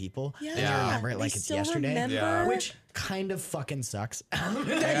 80-year-old people. Yeah. And you remember it like They it's still yesterday. remember? Yeah. Which kind of fucking sucks. Think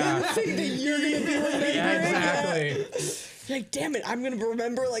that you're gonna be remembering. Yeah, exactly. You're like, damn it, I'm gonna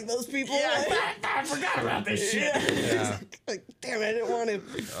remember like those people. I forgot about this shit. Yeah. Like, damn it, I didn't want to.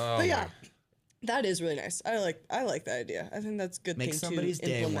 Oh, But yeah, that is really nice. I like that idea. I think that's a good Make thing somebody's to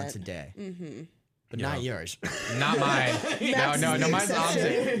day implement. once a day. Mm-hmm. But not yours. Not mine. No, Max's mine's the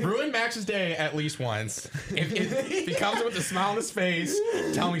opposite. exception. Ruin Max's day at least once. If he comes with a smile on his face,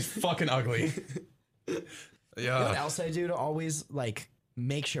 tell him he's fucking ugly. You know Yeah. what else I do to always like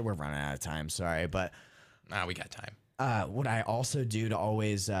make sure we're running out of time? Sorry, but Nah, we got time. what I also do to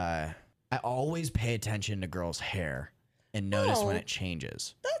always I always pay attention to girls' hair and notice when Oh. it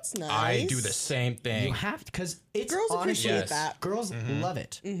changes. That's nice. I do the same You thing. have to because it's Girls honestly, appreciate Yes. that. girls love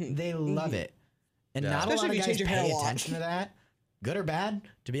it. They love it, and Yeah. not Especially a lot if of you guys change your hair pay a lot. attention to that. Good or bad,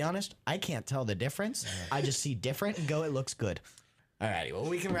 to be honest, I can't tell the difference. I just see different and go, it looks good. Alrighty, well,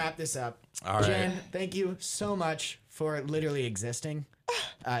 we can wrap this up. All right. Jen, thank you so much for literally existing.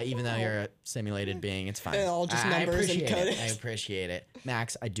 Even though you're a simulated being, it's fine. They're all just I numbers and appreciate code. it. I appreciate it.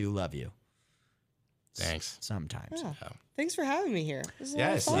 Max, I do love you. Thanks. Sometimes. Yeah. Thanks for having me here. This is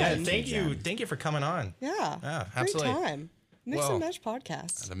Yes. a lot of Yeah. fun. Thank you for coming on. Yeah. Yeah, Great absolutely. time. Mix Well, and Match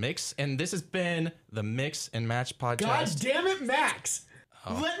podcast. The Mix, and this has been the Mix and Match podcast. God damn it, Max!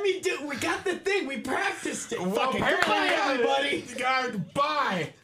 Let me do. We got the thing. We practiced it. Well, Fucking apparently, goodbye, everybody. God, bye.